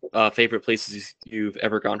favorite places you've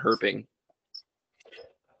ever gone herping?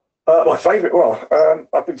 My favourite, well,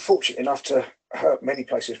 I've been fortunate enough to herp many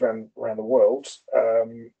places around the world.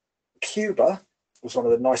 Cuba was one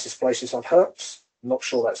of the nicest places I've herped. I'm not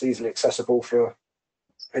sure that's easily accessible for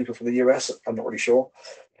people from the US. I'm not really sure,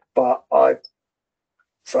 but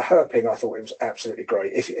for herping, I thought it was absolutely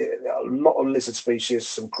great. A lot of lizard species,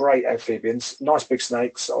 some great amphibians, nice big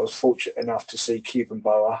snakes. I was fortunate enough to see Cuban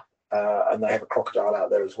boa, and they have a crocodile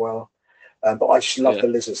out there as well. But I just love the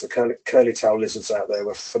lizards. The curly tail lizards out there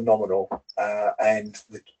were phenomenal, and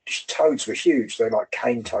the toads were huge. They're like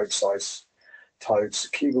cane toad size toads.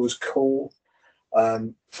 Cuba was cool.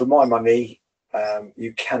 For my money,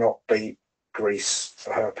 you cannot beat Greece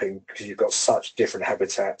for herping because you've got such different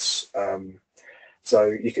habitats.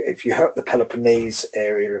 So if you herp the Peloponnese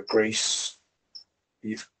area of Greece,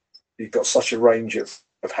 you've got such a range of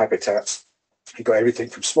habitats. You've got everything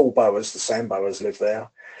from small boas, the sand boas live there.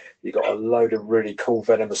 You've got a load of really cool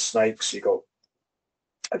venomous snakes. You've got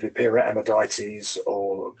Vipera amidites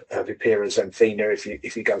or Vipera xanthina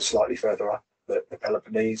if you go slightly further up the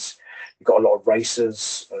Peloponnese. You've got a lot of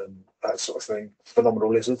racers and that sort of thing,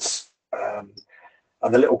 phenomenal lizards.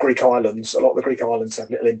 And the little Greek islands, a lot of the Greek islands have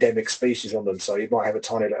little endemic species on them. So you might have a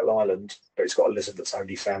tiny little island, but it's got a lizard that's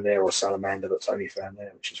only found there or a salamander that's only found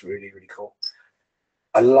there, which is really, really cool.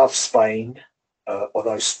 I love Spain,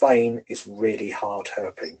 although Spain is really hard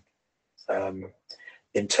herping.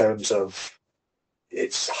 In terms of,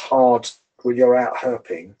 it's hard when you're out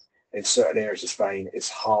herping in certain areas of Spain, it's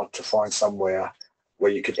hard to find somewhere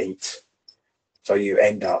where you can eat. So you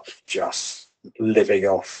end up just living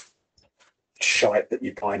off shite that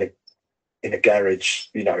you buy in a garage,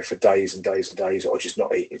 for days and days and days, or just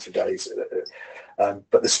not eating for days.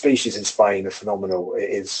 But the species in Spain are phenomenal.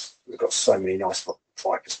 We've got so many nice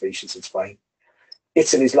viper species in Spain.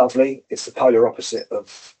 Italy's lovely. It's the polar opposite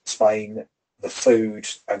of Spain. The food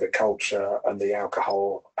and the culture and the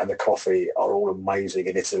alcohol and the coffee are all amazing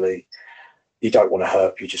in Italy. You don't want to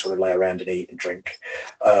herp, you just want to lay around and eat and drink.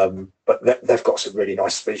 But they've got some really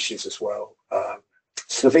nice species as well.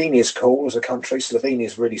 Slovenia's cool as a country.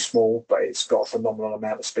 Slovenia's really small, but it's got a phenomenal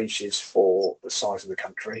amount of species for the size of the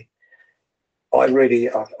country.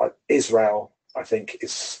 Israel, I think,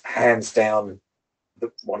 is hands down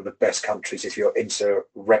one of the best countries if you're into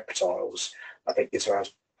reptiles. I think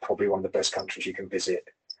Israel's probably one of the best countries you can visit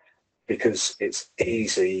because it's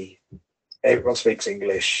easy. Everyone speaks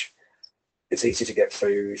English. It's easy to get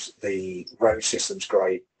food. The road system's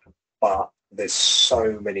great, but there's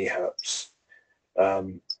so many herps.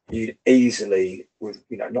 You'd easily, with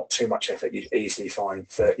not too much effort, you'd easily find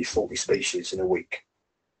 30, 40 species in a week.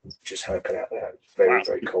 Just herping out there. Very,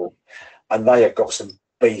 very cool. And they have got some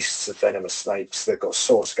beasts of venomous snakes. They've got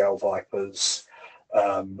sword scale vipers.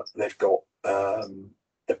 They've got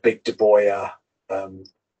the big deboya. What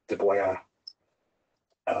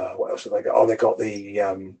else have they got? Oh, they've got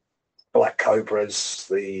the black cobras,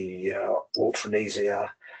 the Waltronesia.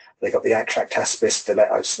 They've got the Atractaspis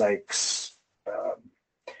stiletto snakes.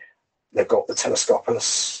 They've got the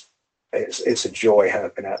Telescopus. It's a joy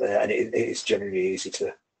herping out there, and it is generally easy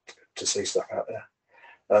to see stuff out there.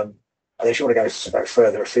 And if you want to go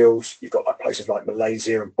further afield, you've got places like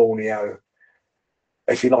Malaysia and Borneo.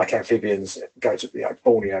 If you like amphibians, go to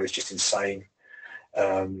Borneo is just insane.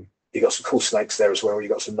 You've got some cool snakes there as well.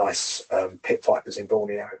 You've got some nice pit vipers in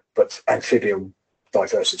Borneo, but amphibian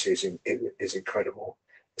diversity is incredible.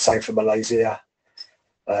 Same for Malaysia.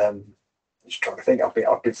 Just trying to think.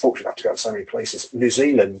 I've been fortunate enough to go to so many places. New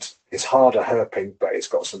Zealand is harder herping, but it's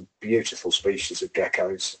got some beautiful species of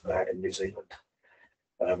geckos in New Zealand.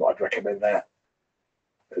 I'd recommend that.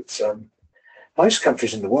 It's most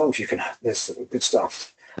countries in the world there's some good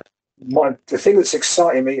stuff. The thing that's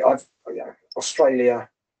exciting me, Australia.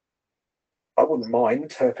 I wouldn't mind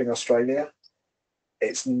herping Australia.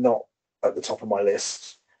 It's not at the top of my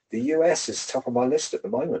list. The US is top of my list at the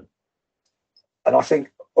moment, and I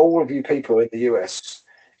think all of you people in the US,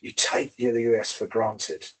 you take the US for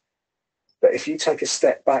granted. But if you take a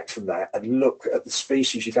step back from that and look at the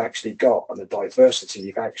species you've actually got and the diversity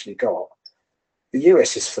you've actually got, the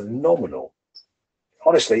US is phenomenal.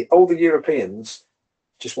 Honestly, all the Europeans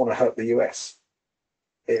just want to herp the US.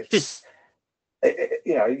 It's,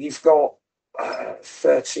 you've got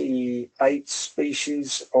 38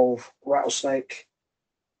 species of rattlesnake.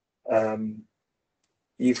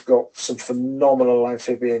 You've got some phenomenal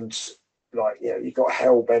amphibians, you've got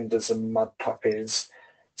hellbenders and mud puppies.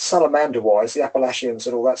 Salamander-wise, the Appalachians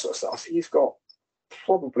and all that sort of stuff, you've got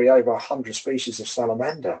probably over 100 species of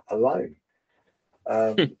salamander alone.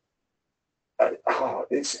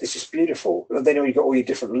 It's just beautiful. And then you've got all your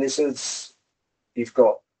different lizards. You've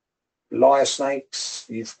got lyre snakes.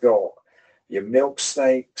 You've got your milk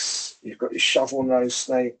snakes. You've got your shovel-nosed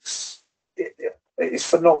snakes.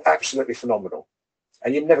 It's absolutely phenomenal.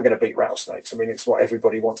 And you're never going to beat rattlesnakes. I mean, it's what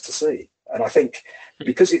everybody wants to see. And I think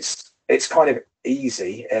because it's kind of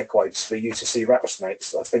easy, air quotes, for you to see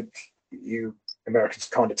rattlesnakes, I think you Americans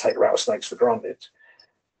kind of take rattlesnakes for granted.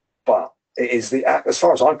 But it is as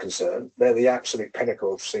far as I'm concerned, they're the absolute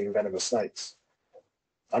pinnacle of seeing venomous snakes.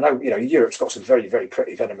 I know, Europe's got some very, very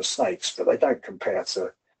pretty venomous snakes, but they don't compare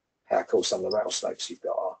to how cool some of the rattlesnakes you've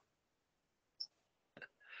got are.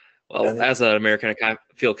 Well, as an American, I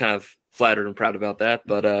feel kind of flattered and proud about that.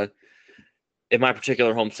 But in my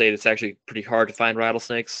particular home state, it's actually pretty hard to find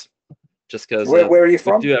rattlesnakes. Just because. Where are you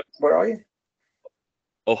from? Where are you?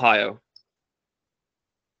 Ohio.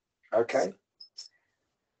 Okay.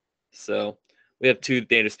 So we have two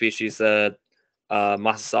native species: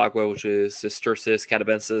 Massasauga, which is Cistercis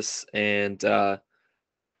catabensis, and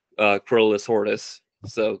Corylus horridus.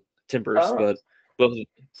 So timbers, but both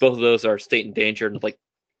of those are state endangered and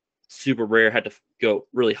super rare. Had to go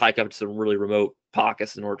really hike up to some really remote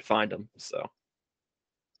pockets in order to find them. So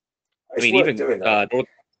it's even doing that.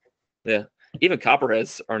 Even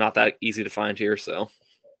copperheads are not that easy to find here. So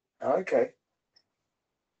okay,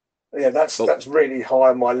 yeah, that's really high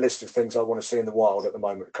on my list of things I want to see in the wild at the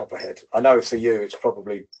moment. Copperhead. I know for you it's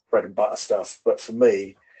probably bread and butter stuff, but for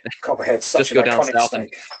me, copperhead's such an iconic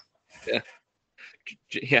snake.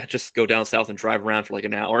 Just go down south and drive around for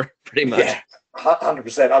an hour, pretty much. Yeah,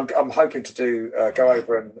 100%. I'm hoping to go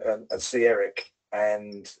over and see Eric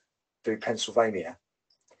and do Pennsylvania,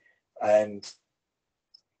 and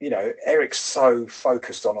Eric's so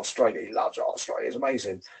focused on Australia. He loves Australia. It's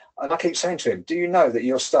amazing. And I keep saying to him, do you know that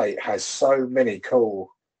your state has so many cool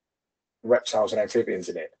reptiles and amphibians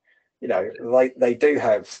in it? They do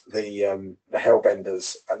have the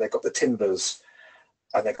hellbenders, and they've got the timbers,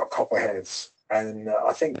 and they've got copperheads, and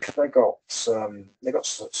I think they got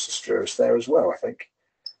Cestrurus there as well. I think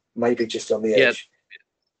maybe just on the edge.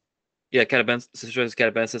 Yeah,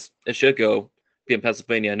 Catabensis. It should be in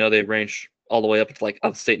Pennsylvania. I know they range all the way up to like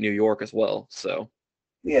upstate New York as well. So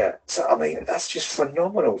yeah, so I mean that's just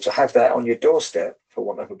phenomenal to have that on your doorstep, for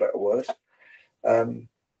want of a better word.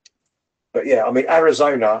 But yeah, I mean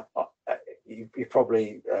Arizona. You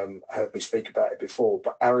probably heard me speak about it before,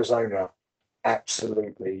 but Arizona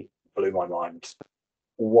absolutely blew my mind.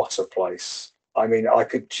 What a place! I mean, I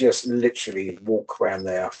could just literally walk around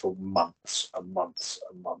there for months and months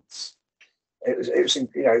and months. It was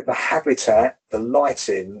the habitat, the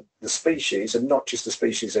lighting, the species, and not just the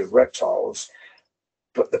species of reptiles,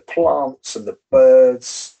 but the plants and the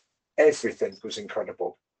birds. Everything was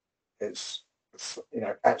incredible. It's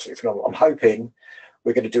absolutely phenomenal. I'm hoping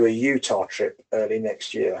we're going to do a Utah trip early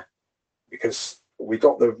next year, because we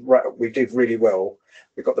did really well.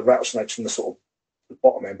 We got the rattlesnakes from the sort of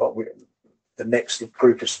bottom end, but the next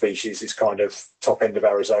group of species is kind of top end of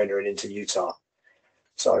Arizona and into Utah.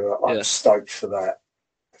 So I'm stoked for that.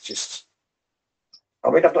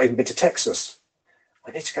 I've not even been to Texas.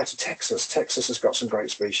 I need to go to Texas. Texas has got some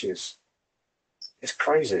great species. It's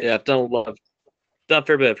crazy. Yeah, I've done a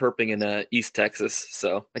fair bit of herping in East Texas.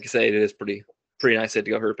 So, like I say, it is pretty nice to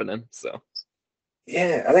go herping in. So,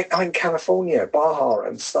 yeah, I think in California, Baja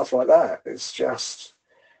and stuff like that. It's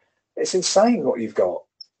insane what you've got.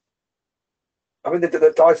 I mean,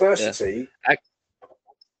 the diversity.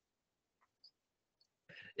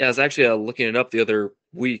 Yeah, I was actually looking it up the other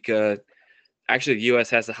week. Actually, the U.S.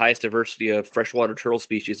 has the highest diversity of freshwater turtle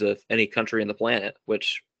species of any country on the planet,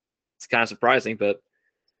 which is kind of surprising. But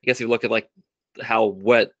I guess if you look at like how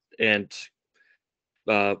wet and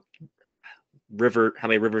how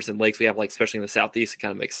many rivers and lakes we have, like especially in the southeast, it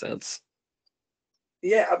kind of makes sense.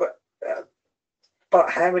 Yeah, but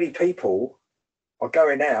how many people are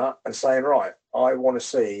going out and saying, right, I want to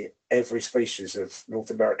see every species of North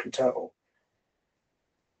American turtle?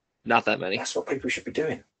 Not that many. That's what people should be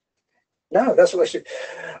doing. No, that's what they should.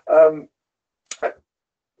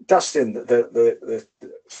 Dustin, the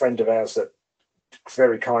friend of ours that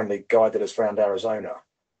very kindly guided us around Arizona,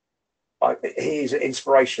 he's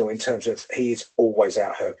inspirational in terms of he's always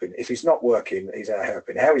out herping. If he's not working, he's out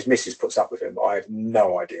herping. How his missus puts up with him, I have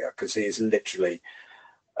no idea, because he is literally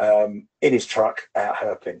in his truck out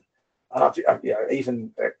herping. And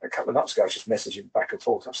even a couple of months ago, I was just messaging back and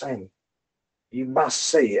forth. I'm saying, you must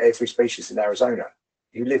see every species in Arizona.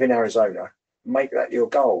 You live in Arizona, make that your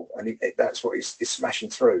goal, and that's what he's smashing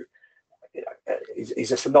through.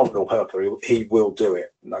 He's a phenomenal herper. He will do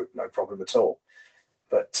it, no problem at all.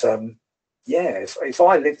 But if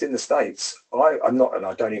I lived in the States, I'm not, and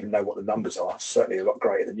I don't even know what the numbers are. Certainly a lot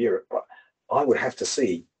greater than Europe, but I would have to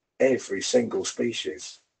see every single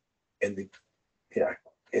species in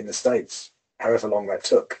the States, however long that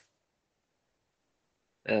took.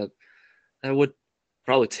 That would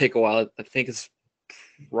probably take a while. I think it's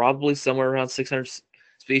probably somewhere around 600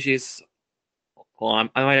 species. Well,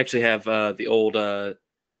 I might actually have the old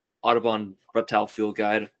Audubon reptile field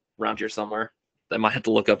guide around here somewhere. I might have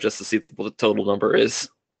to look up just to see what the total number is.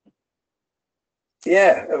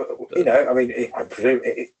 Yeah, I mean, I presume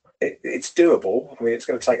it's doable. I mean, it's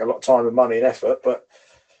going to take a lot of time and money and effort, but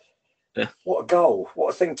what a goal! What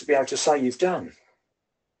a thing to be able to say you've done.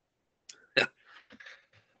 Yeah.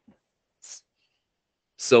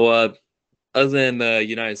 So, other than the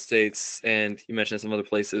United States, and you mentioned some other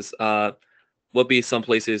places, what be some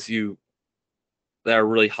places that are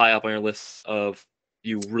really high up on your list of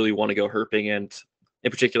you really want to go herping, and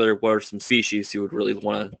in particular, what are some species you would really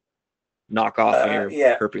want to knock off on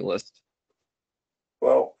your herping list?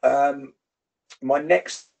 Well, my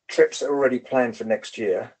next trips are already planned for next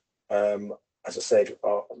year. As I said,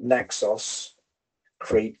 are Naxos,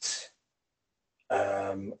 Crete,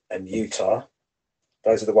 and Utah.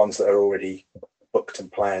 Those are the ones that are already booked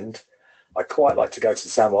and planned. I quite like to go to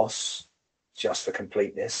Samos just for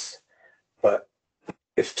completeness, but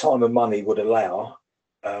if time and money would allow,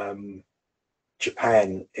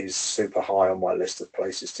 Japan is super high on my list of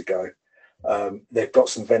places to go. They've got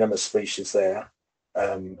some venomous species there,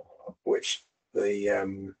 which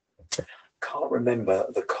can't remember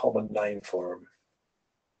the common name for them.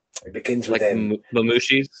 It begins with M.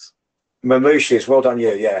 Mamushis. Mamushis, well done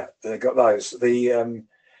you. Yeah, they got those. The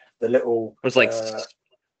little. It's like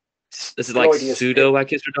this is like pseudo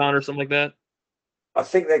Echistrodon or something like that. I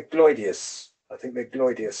think they're gloideus. I think they're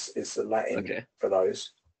gloideus is the Latin for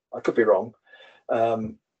those. I could be wrong.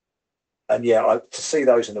 And yeah, to see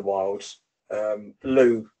those in the wild,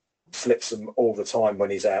 Lou flips them all the time when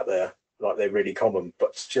he's out there, like they're really common.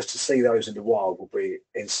 But just to see those in the wild will be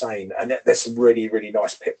insane. And there's some really, really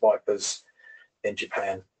nice pit vipers in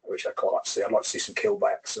Japan, which I quite like to see. I'd like to see some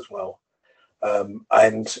killbacks as well.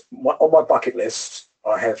 And on my bucket list,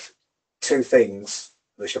 I have two things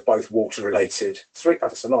which are both water related.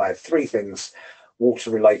 I have three things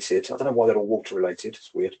water related. I don't know why they're all water related.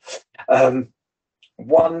 It's weird.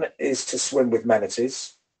 One is to swim with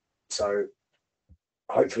manatees. So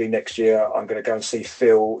hopefully next year I'm going to go and see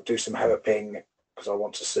Phil do some herping because I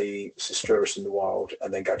want to see Cistrurus in the wild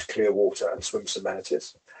and then go to clear water and swim some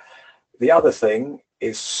manatees. The other thing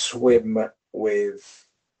is swim with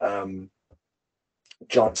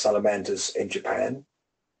giant salamanders in Japan,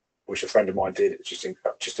 which a friend of mine did. It's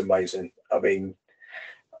just amazing. I mean,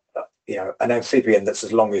 an amphibian that's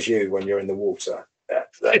as long as you when you're in the water.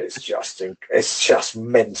 That is it's just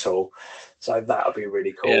mental. So that would be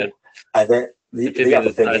really cool. Yeah. And then the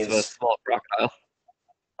other thing is a small crocodile.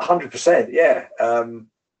 100%, yeah. And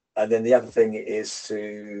then the other thing is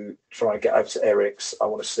to try and get over to Eric's. I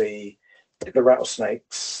want to see the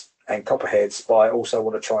rattlesnakes and copperheads, but I also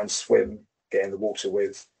want to try and get in the water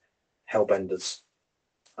with hellbenders.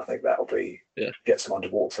 I think that'll be get some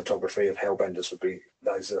underwater photography of hellbenders would be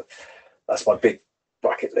that's my big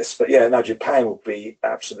bucket list. But yeah, no, Japan would be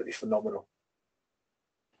absolutely phenomenal.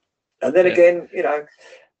 And then again,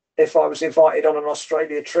 if I was invited on an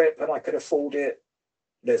Australia trip and I could afford it,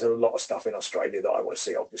 there's a lot of stuff in Australia that I want to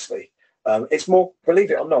see, obviously. It's more, believe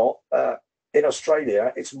it or not, in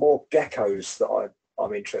Australia, it's more geckos that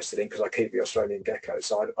I'm interested in because I keep the Australian geckos.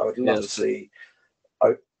 So I would love to see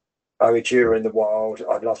Oedura in the wild.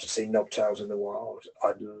 I'd love to see knobtails in the wild.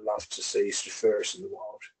 I'd love to see Strophaurus in the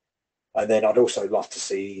wild. And then I'd also love to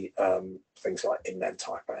see things like inland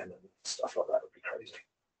taipan and stuff like that. Would be crazy.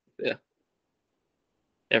 Yeah.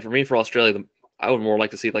 Yeah, for me, for Australia, I would more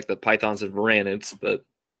like to see like the pythons and varanids, but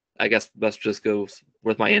I guess that just goes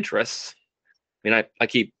with my interests. I mean, I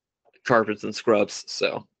keep carpets and scrubs,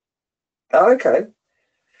 so. Oh, okay.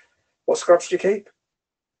 What scrubs do you keep?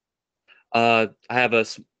 I have a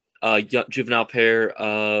juvenile pair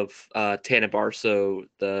of Tanabar, so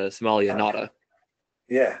the Somalia Nada.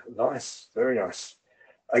 Yeah, nice, very nice.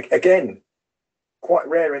 Again, quite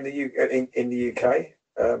rare in the UK.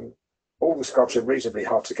 All the scrubs are reasonably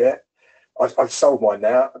hard to get. I've sold mine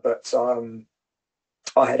now, but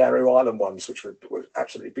I had Arrow Island ones, which were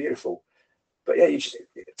absolutely beautiful. But yeah,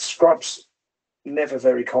 scrubs never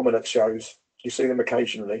very common at shows. You see them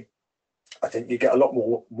occasionally. I think you get a lot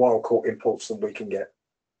more wild caught imports than we can get.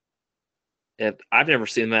 Yeah, I've never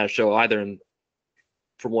seen them at a show either, and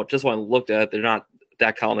from what I looked at, they're not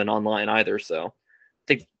that common online either. So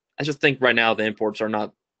I just think right now the imports are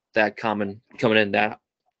not that common coming in that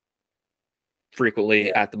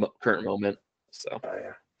frequently at the current moment. So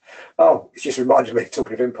it just reminded me,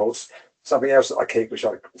 talking of imports, something else that I keep, which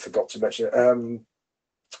I forgot to mention,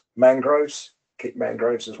 mangroves. Keep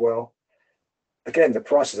mangroves as well. Again, the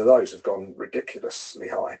prices of those have gone ridiculously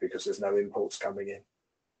high because there's no imports coming in.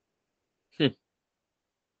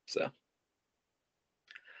 So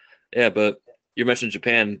yeah, but you mentioned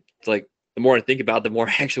Japan. It's like the more I think about it, the more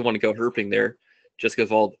I actually want to go herping there, just because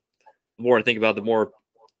the more I think about it, the more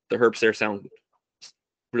the herps there sound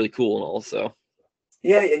really cool and all. So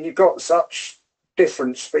yeah, and you've got such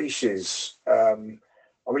different species. I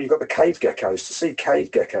mean, you've got the cave geckos. To see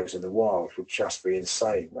cave geckos in the wild would just be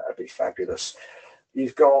insane. That'd be fabulous.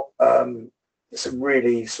 You've got some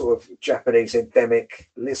really sort of Japanese endemic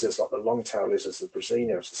lizards, like the long-tail lizards, the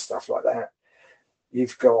Brasinos and stuff like that.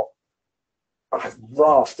 You've got a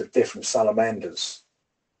raft of different salamanders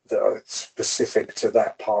that are specific to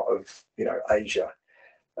that part of Asia.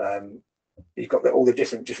 You've got all the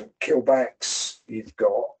different killbacks. You've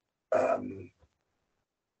got the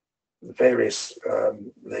various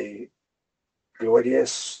the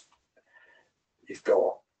gloideus. You've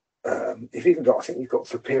even got, I think you've got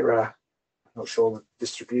Vipera. I'm not sure the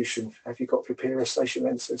distribution. Have you got Vipera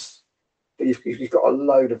stationensis? But you've got a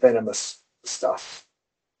load of venomous stuff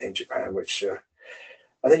in Japan, which and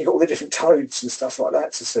then you've got all the different toads and stuff like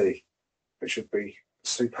that to see, which would be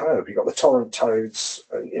superb. You've got the torrent toads,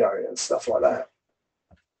 and stuff like that.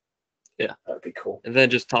 Yeah, that'd be cool. And then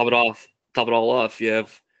just top it all off, you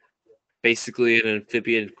have basically an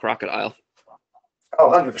amphibian crocodile. Oh,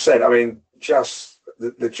 100%. I mean, just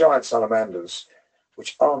the giant salamanders,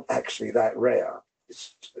 which aren't actually that rare.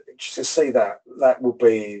 To see that would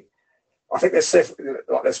be, I think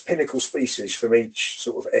there's pinnacle species from each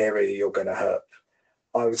sort of area you're going to herp.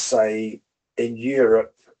 I would say in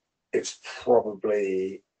Europe, it's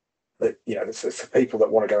probably that, for people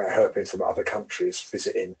that want to go out herping from other countries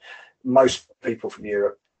visiting, most people from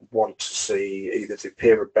Europe want to see either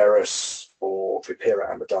Vipera berus or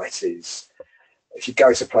Vipera amidites. If you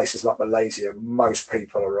go to places like Malaysia, most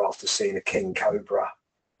people are after seeing a king cobra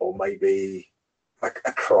or maybe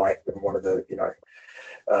a crite, one of the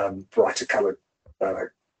brighter coloured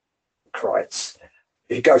crites.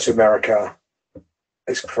 If you go to America,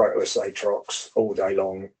 it's Crotalus atrox all day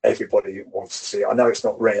long. Everybody wants to see it. I know it's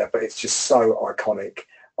not rare, but it's just so iconic.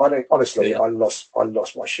 Honestly, I lost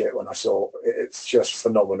my shit when I saw it. It's just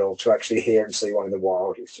phenomenal to actually hear and see one in the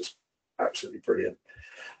wild. It's just absolutely brilliant.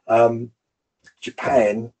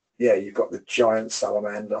 Japan, yeah, you've got the giant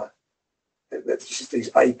salamander. It's just these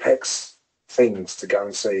apex things to go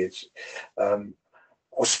and see.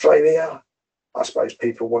 Australia, I suppose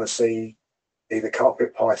people want to see either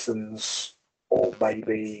carpet pythons or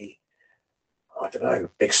maybe, I don't know,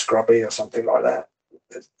 big scrubby or something like that.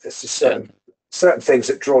 There's just certain things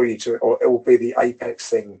that draw you to it, or it will be the apex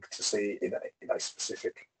thing to see in a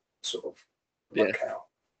specific sort of locale.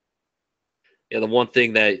 Yeah, the one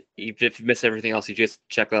thing that if you miss everything else, you just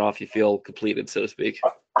check that off, you feel completed, so to speak.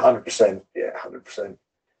 100%. Yeah, 100%.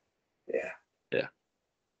 Yeah. Yeah.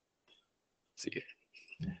 See.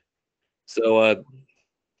 So,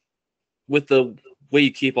 with the way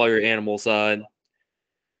you keep all your animals, you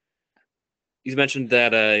mentioned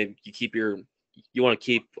that you want to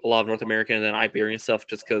keep a lot of North American and then Iberian stuff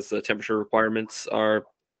just because the temperature requirements are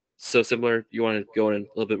so similar. You want to go in a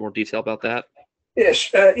little bit more detail about that?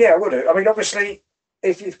 Yes, yeah, I would do. I mean, obviously,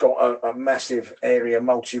 if you've got a massive area,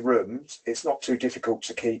 multi-rooms, it's not too difficult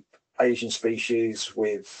to keep Asian species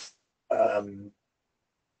with,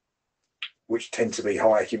 which tend to be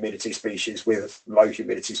high humidity species with low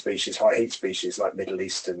humidity species, high heat species like Middle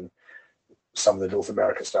East and some of the North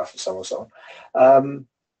American stuff and so on and so on.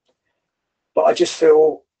 But I just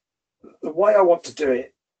feel the way I want to do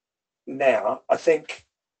it now, I think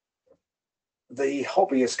the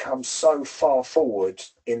hobby has come so far forward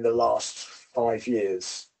in the last 5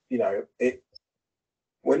 years. We're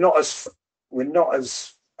not as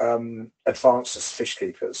advanced as fish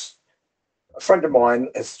keepers. A friend of mine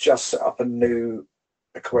has just set up a new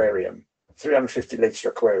aquarium, 350-litre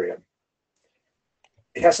aquarium.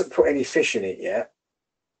 He hasn't put any fish in it yet,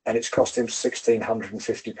 and it's cost him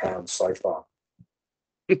 £1,650 so far.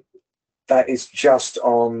 That is just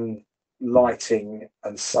on lighting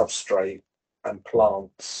and substrate and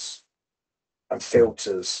plants and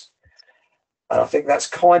filters. And I think that's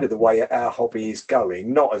kind of the way our hobby is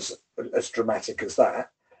going, not as dramatic as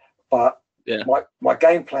that, but my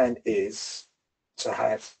game plan is to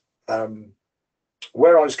have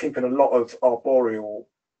where I was keeping a lot of arboreal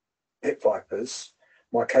pit vipers,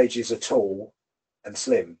 my cages are tall and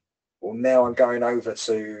slim. Well, now I'm going over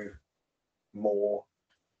to more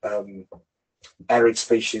arid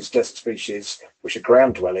species, desert species, which are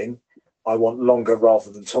ground dwelling. I want longer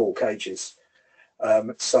rather than tall cages.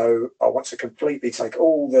 So I want to completely take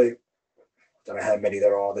all the, I don't know how many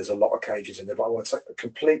there are, there's a lot of cages in there, but I want to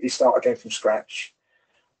completely start again from scratch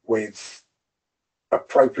with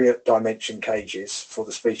appropriate dimension cages for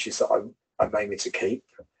the species that I'm aiming to keep.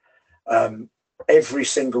 Every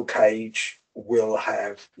single cage will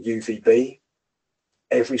have UVB,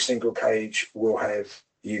 every single cage will have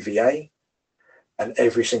UVA, and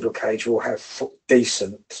every single cage will have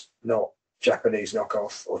decent, not Japanese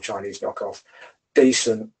knockoff or Chinese knockoff,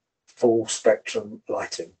 decent full spectrum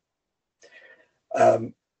lighting.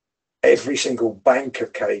 Every single bank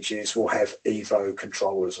of cages will have Evo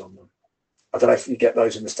controllers on them. I don't know if you get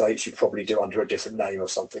those in the States, you probably do under a different name or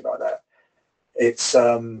something like that. It's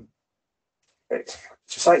to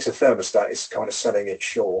say it's a thermostat is kind of selling it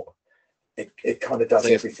short. It kind of does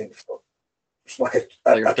everything. It's like a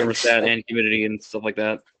thermostat and humidity and stuff like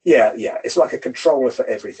that. Yeah. It's like a controller for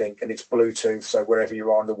everything, and it's Bluetooth, so wherever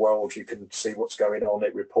you are in the world, you can see what's going on.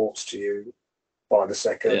 It reports to you by the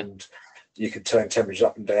second. You can turn temperature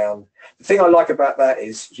up and down. The thing I like about that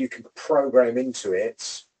is you can program into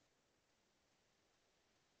it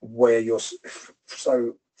where you're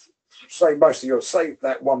most of your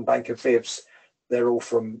that one bank of vibs, they're all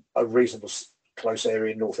from a reasonable close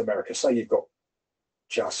area in North America. Say you've got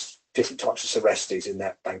just different types of Cerestes in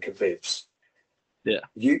that bank of vibs. Yeah.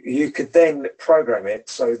 You could then program it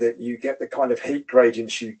so that you get the kind of heat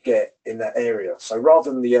gradients you get in that area. So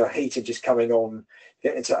rather than the heating just coming on,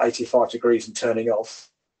 getting to 85 degrees and turning off,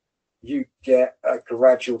 you get a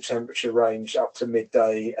gradual temperature range up to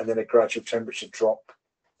midday and then a gradual temperature drop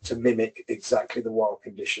to mimic exactly the wild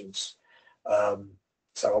conditions.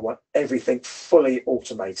 So I want everything fully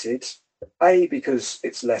automated Because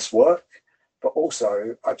it's less work, but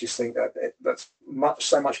also I just think that that's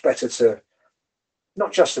so much better to,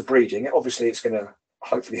 not just for breeding. Obviously, it's going to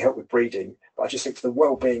hopefully help with breeding, but I just think for the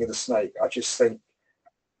well-being of the snake, I just think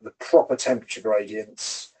the proper temperature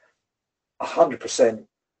gradients, 100%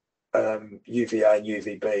 UVA and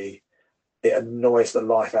UVB. It annoys the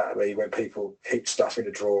life out of me when people keep stuff in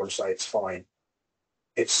a drawer and say it's fine.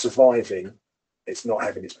 It's surviving. It's not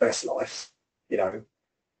having its best life. You know,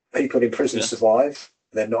 people in prison survive.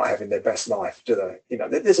 They're not having their best life, do they? You know,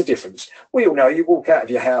 there's a difference. We all know you walk out of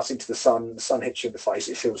your house into the sun hits you in the face,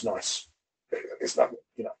 it feels nice. It's not,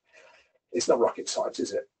 you know, it's not rocket science,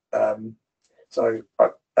 is it? And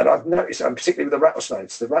I've noticed, and particularly with the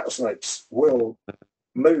rattlesnakes will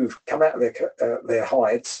come out of their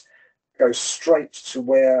hides, go straight to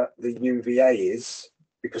where the UVA is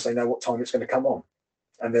because they know what time it's going to come on,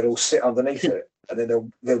 and they'll all sit underneath it, and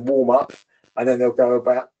then they'll warm up, and then they'll go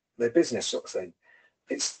about their business, sort of thing.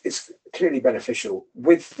 It's clearly beneficial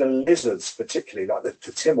with the lizards, particularly like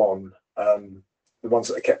the Timon, the ones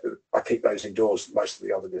that I keep those indoors. Most of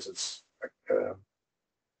the other lizards, or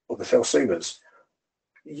the Felsumas,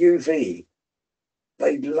 UV.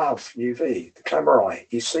 They love UV. The clamorai,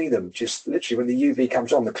 you see them just literally when the UV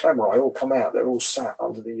comes on, the clamorai all come out. They're all sat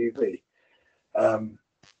under the UV.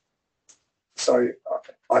 So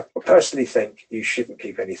I personally think you shouldn't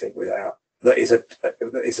keep anything without that is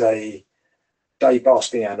a day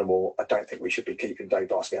basking animal. I don't think we should be keeping day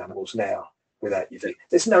basking animals now without UV.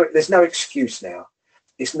 There's no excuse now.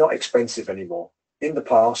 It's not expensive anymore. In the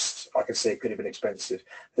past, I can see it could have been expensive.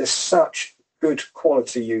 There's such good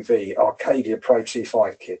quality UV Arcadia Pro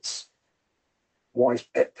T5 kits. Why is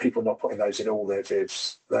people not putting those in all their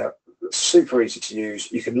vivs? They're super easy to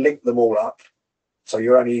use. You can link them all up, so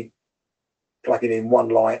you're only plugging in one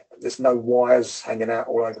light. There's no wires hanging out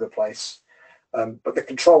all over the place. But the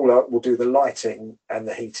controller will do the lighting and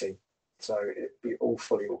the heating, so it'll be all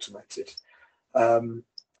fully automated.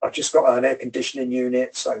 I've just got an air conditioning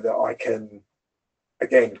unit so that I can,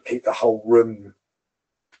 again, keep the whole room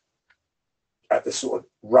at the sort of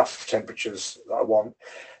rough temperatures that I want.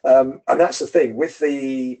 And that's the thing with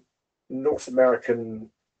the North American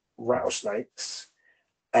rattlesnakes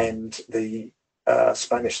and the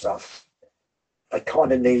Spanish stuff, they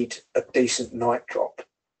kind of need a decent night drop.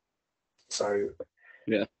 So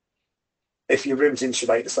if your room's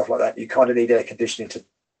insulated and stuff like that, you kind of need air conditioning to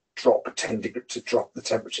drop the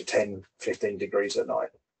temperature 10, 15 degrees at night.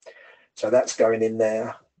 So that's going in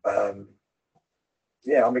there.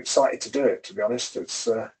 I'm excited to do it, to be honest. It's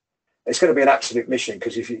going to be an absolute mission,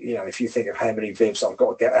 because if you think of how many vivs I've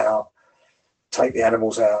got to get out, take the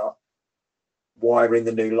animals out, wire in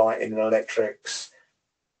the new lighting and electrics,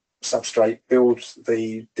 substrate, build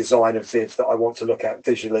the design of viv that I want to look at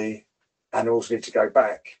visually, animals need to go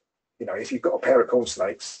back. You know, if you've got a pair of corn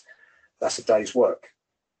snakes, that's a day's work.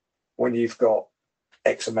 When you've got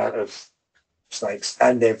X amount of snakes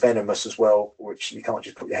and they're venomous as well, which you can't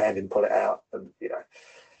just put your hand in and pull it out, and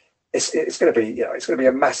it's going to be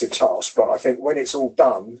a massive task. But I think when it's all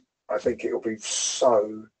done, I think it'll be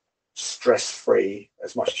so stress-free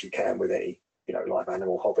as much as you can with any live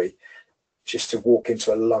animal hobby. Just to walk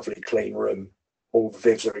into a lovely clean room, all the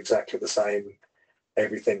vivs are exactly the same,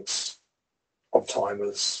 everything's on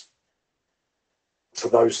timers. For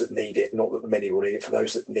those that need it, not that many will need it, for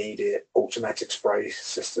those that need it, automatic spray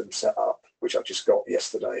system set up, which I just got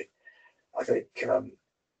yesterday. I think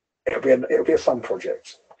it'll be a fun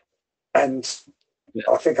project, and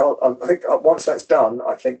I think once that's done,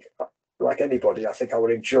 I think, like anybody, I think I will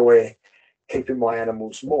enjoy keeping my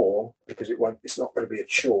animals more, because it's not going to be a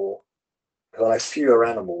chore. Because I have fewer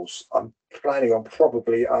animals. I'm planning on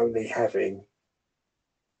probably only having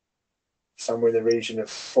somewhere in the region of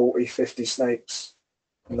 40, 50 snakes.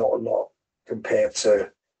 Not a lot compared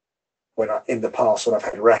to in the past when I've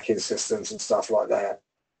had racking systems and stuff like that,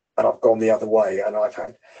 and I've gone the other way,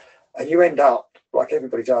 and you end up like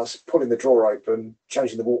everybody does, pulling the drawer open,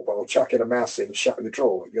 changing the water bottle, chucking a mouse in, shutting the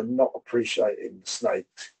drawer. You're not appreciating the snake.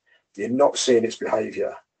 You're not seeing its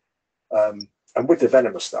behaviour. And with the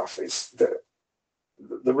venomous stuff, is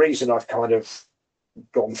the reason I've kind of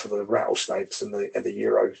gone for the rattlesnakes and the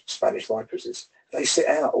Euro Spanish vipers is they sit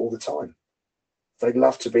out all the time. They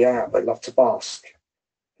love to be out. They love to bask.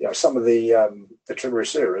 Some of the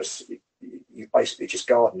Trimeresurus, you basically just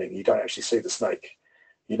gardening. You don't actually see the snake.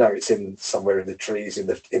 It's in somewhere in the trees in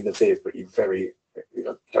the viv, but you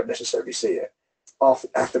don't necessarily see it.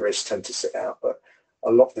 Aphtharists tend to sit out, but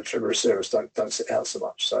a lot of the Trimeresurus don't sit out so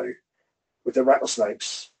much. So with the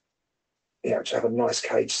rattlesnakes, to have a nice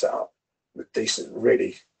cage set up with decent,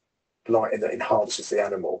 really lighting that enhances the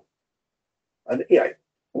animal. And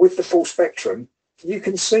with the full spectrum, you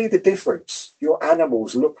can see the difference. Your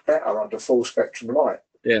animals look better under full spectrum light.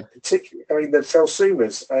 Yeah. Particularly, I mean, the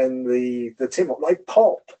Felsumas and the Timor, they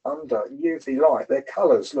pop under UV light. Their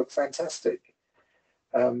colours look fantastic.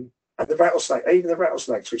 And the rattlesnake, even the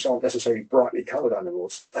rattlesnakes, which aren't necessarily brightly coloured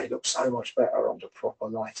animals, they look so much better under proper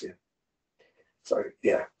lighting. So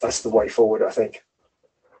yeah, that's the way forward, I think.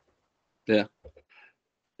 Yeah.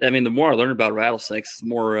 I mean, the more I learn about rattlesnakes, the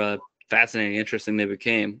more fascinating and interesting they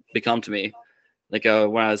become to me. Like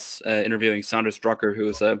when I was interviewing Sandra Strucker, who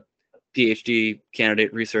was a PhD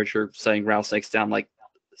candidate researcher studying rattlesnakes down like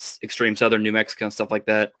extreme southern New Mexico and stuff like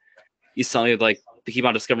that. He's telling me like they keep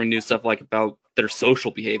on discovering new stuff like about their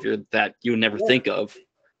social behavior that you would never think of.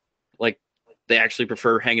 Like they actually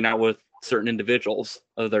prefer hanging out with certain individuals.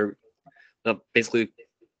 They're basically,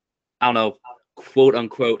 I don't know, quote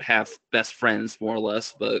unquote, have best friends more or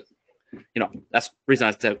less. But that's the reason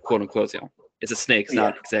I said quote unquote. It's a snake. It's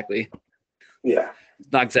not exactly. Yeah.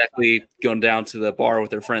 Not exactly going down to the bar with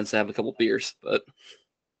their friends to have a couple beers, but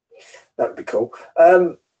that would be cool.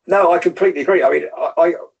 No, I completely agree. I mean,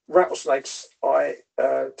 I rattlesnakes, I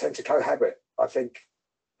tend to cohabit. I think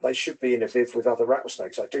they should be in a viv with other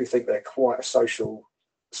rattlesnakes. I do think they're quite a social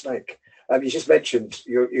snake. You just mentioned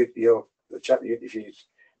the chap you interviewed.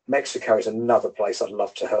 Mexico is another place I'd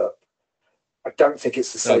love to herp. I don't think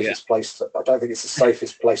it's the safest place. I don't think it's the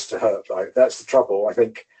safest place to herp, though. That's the trouble. I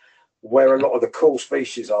think where a lot of the cool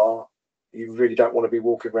species are, you really don't want to be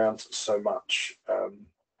walking around so much,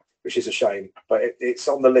 which is a shame. But it's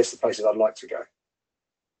on the list of places I'd like to go.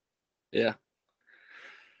 Yeah.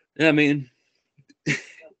 I mean, if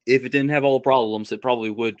it didn't have all the problems, it probably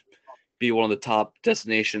would be one of the top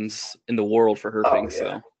destinations in the world for herping.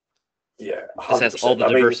 So yeah, it has all the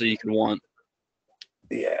diversity you can want.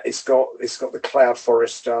 Yeah, it's got the cloud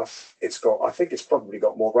forest stuff. I think it's probably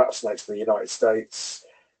got more rattlesnakes than the United States.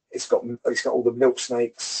 It's got all the milk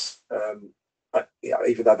snakes. Even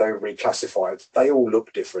though they were reclassified, they all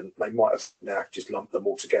look different. They might have now just lumped them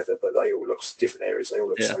all together, but they all look different areas. They all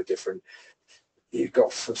look so different. You've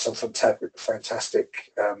got some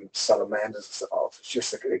fantastic salamanders. It's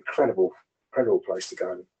just an incredible place to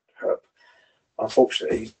go and herp.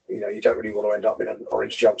 Unfortunately, you don't really want to end up in an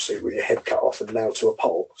orange jumpsuit with your head cut off and nailed to a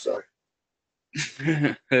pole. So,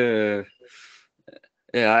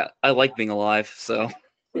 yeah, I like being alive. So,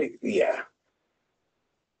 yeah.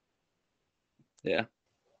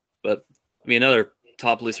 But I mean, another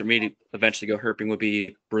top list for me to eventually go herping would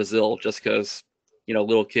be Brazil, just because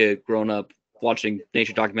little kid growing up watching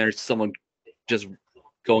nature documentaries, someone just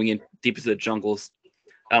going in deep into the jungles.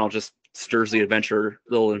 I don't know, just stirs the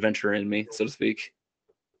little adventure in me, so to speak.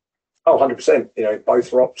 Oh, 100%.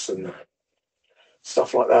 Both rocks and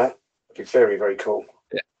stuff like that. It'd be very, very cool.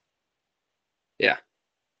 Yeah.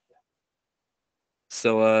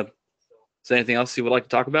 So, is there anything else you would like to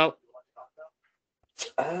talk about?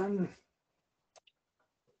 Oh,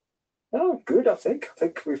 good. I think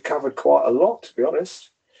we've covered quite a lot, to be honest.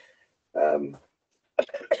 I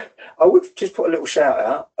would just put a little shout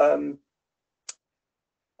out.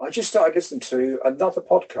 I just started listening to another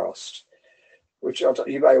podcast, which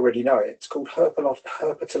you may already know it. It's called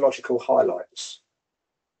Herpetological Highlights.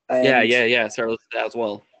 And yeah. Started listening to that as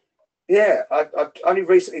well. Yeah, I only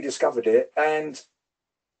recently discovered it, and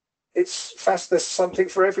it's fast. There's something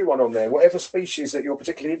for everyone on there. Whatever species that you're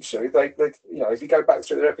particularly into, they if you go back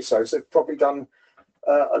through their episodes, they've probably done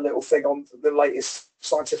a little thing on the latest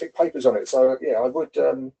scientific papers on it. So yeah, I would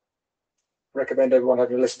recommend everyone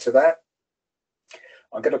having a listen to that.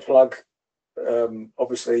 I'm going to plug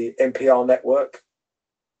obviously NPR Network.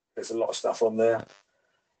 There's a lot of stuff on there,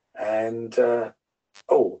 and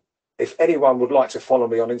if anyone would like to follow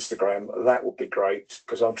me on Instagram, that would be great,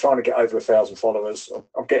 because I'm trying to get over 1,000 followers.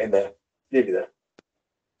 I'm getting there, nearly there.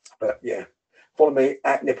 But yeah, follow me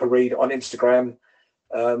at Nipper Reed on Instagram.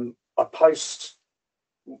 I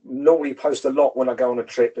normally post a lot when I go on a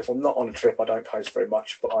trip. If I'm not on a trip, I don't post very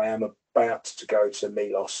much, but I am about to go to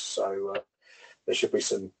Milos, so there should be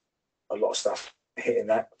a lot of stuff hitting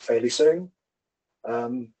that fairly soon.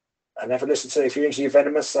 And have a listen to, if you're into your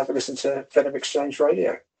venomous, have a listen to Venom Exchange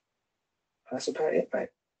Radio. That's about it, mate.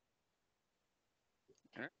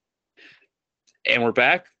 And we're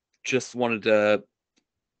back. Just wanted to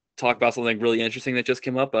talk about something really interesting that just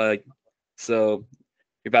came up. So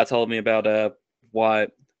you're about to tell me about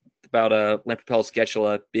Lampripel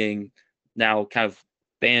scatula being now kind of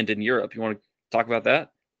banned in Europe. You want to talk about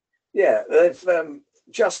that? Yeah, they've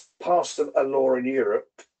just passed a law in Europe,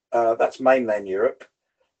 that's mainland Europe,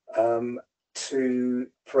 to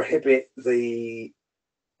prohibit the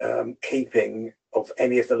keeping of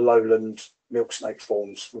any of the lowland milk snake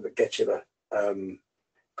forms with the Getula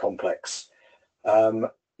complex.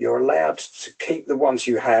 You're allowed to keep the ones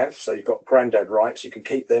you have, so you've got granddad rights. You can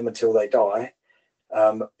keep them until they die,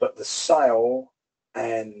 but the sale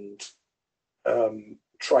and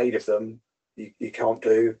trade of them you can't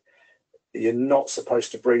do. You're not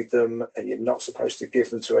supposed to breed them, and you're not supposed to give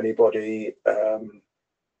them to anybody.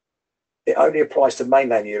 It only applies to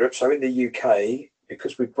mainland Europe. So in the UK,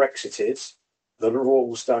 because we've Brexited, the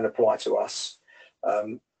rules don't apply to us.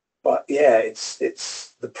 But yeah, it's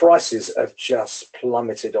the prices have just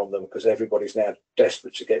plummeted on them because everybody's now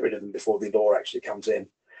desperate to get rid of them before the law actually comes in.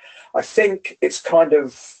 I think it's kind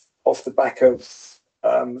of off the back of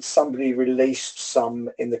somebody released some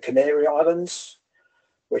in the Canary Islands,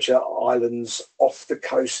 which are islands off the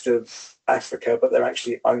coast of Africa, but they're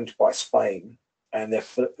actually owned by Spain, and they're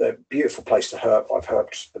a beautiful place to herp. I've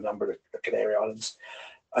herped a number of the Canary Islands,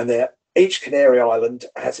 and each Canary Island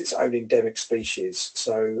has its own endemic species.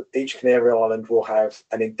 So each Canary Island will have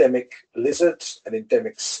an endemic lizard, an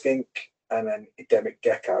endemic skink, and an endemic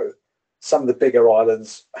gecko. Some of the bigger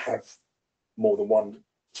islands have more than one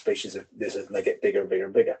species of lizard, and they get bigger and bigger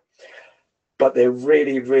and bigger. But they're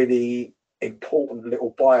really, really important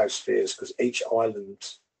little biospheres because each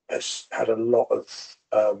island has had a lot of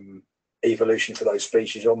evolution for those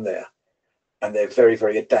species on there, and they're very,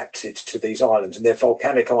 very adapted to these islands. And they're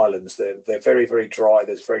volcanic islands. They're very, very dry.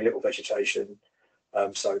 There's very little vegetation.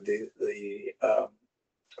 So the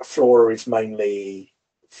flora is mainly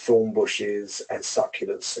thorn bushes and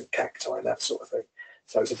succulents and cacti and that sort of thing.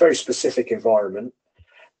 So it's a very specific environment.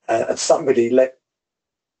 And somebody let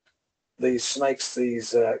these snakes,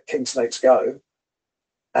 these king snakes, go,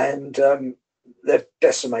 and they're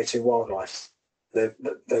decimating wildlife. They're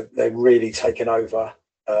really taken over.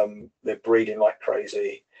 They're breeding like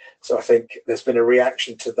crazy. So I think there's been a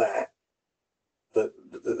reaction to that.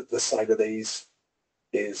 The sale of these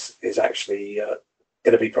is actually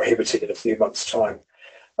going to be prohibited in a few months' time.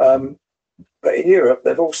 But in Europe,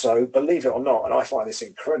 they've also, believe it or not, and I find this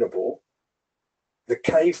incredible, the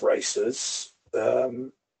cave racers,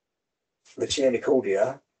 the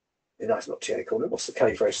Chienicordia, no, it's not Chienicordia, what's the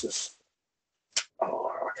cave racers? Oh,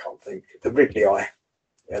 I can't think. The Ridley Eye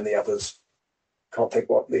and the others. Can't think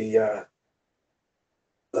what the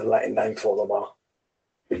Latin name for them are.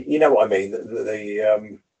 But you know what I mean,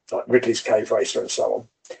 the like Ridley's Cave Racer and so on.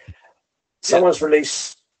 Someone's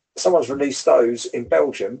released those in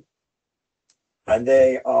Belgium, and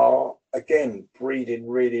they are again breeding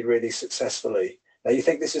really, really successfully. Now you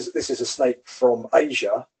think this is a snake from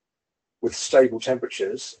Asia with stable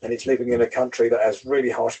temperatures, and it's living in a country that has really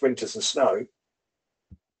harsh winters and snow,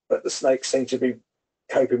 but the snakes seem to be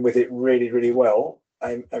coping with it really, really well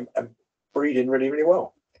and breeding really, really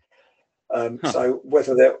well. So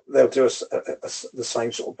whether they'll do the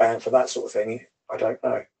same sort of ban for that sort of thing, I don't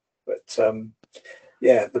know. But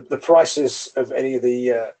yeah, the prices of any of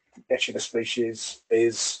the Echina species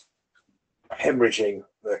is hemorrhaging.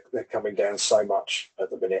 They're coming down so much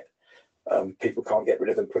at the minute. People can't get rid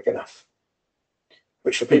of them quick enough,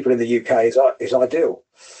 which for people in the UK is ideal.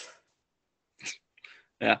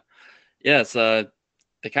 Yeah, it's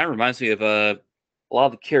it kind of reminds me of a lot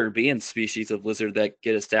of the Caribbean species of lizard that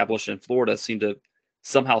get established in Florida seem to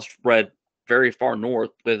somehow spread very far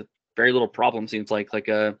north with very little problem. Seems like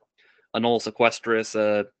Anoles equestris,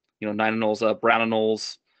 nine anoles, brown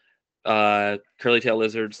anoles, curly tail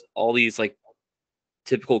lizards, all these like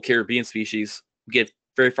typical Caribbean species get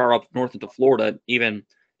very far up north into Florida. Even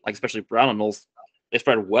like especially brown anoles, they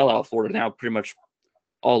spread well out of Florida now, pretty much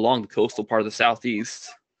all along the coastal part of the southeast,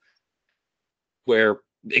 where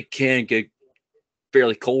it can get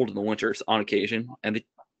fairly cold in the winters on occasion, and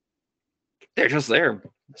they're just there.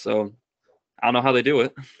 So I don't know how they do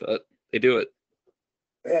it, but they do it.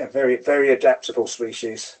 Yeah, very, very adaptable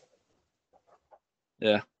species.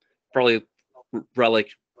 Yeah, probably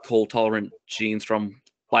relic cold tolerant genes from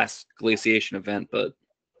last glaciation event, but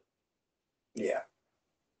yeah.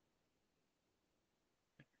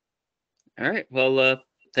 All right. Well,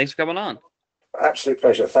 thanks for coming on. Absolute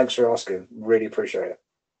pleasure. Thanks for asking. Really appreciate it.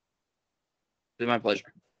 It's my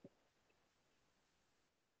pleasure.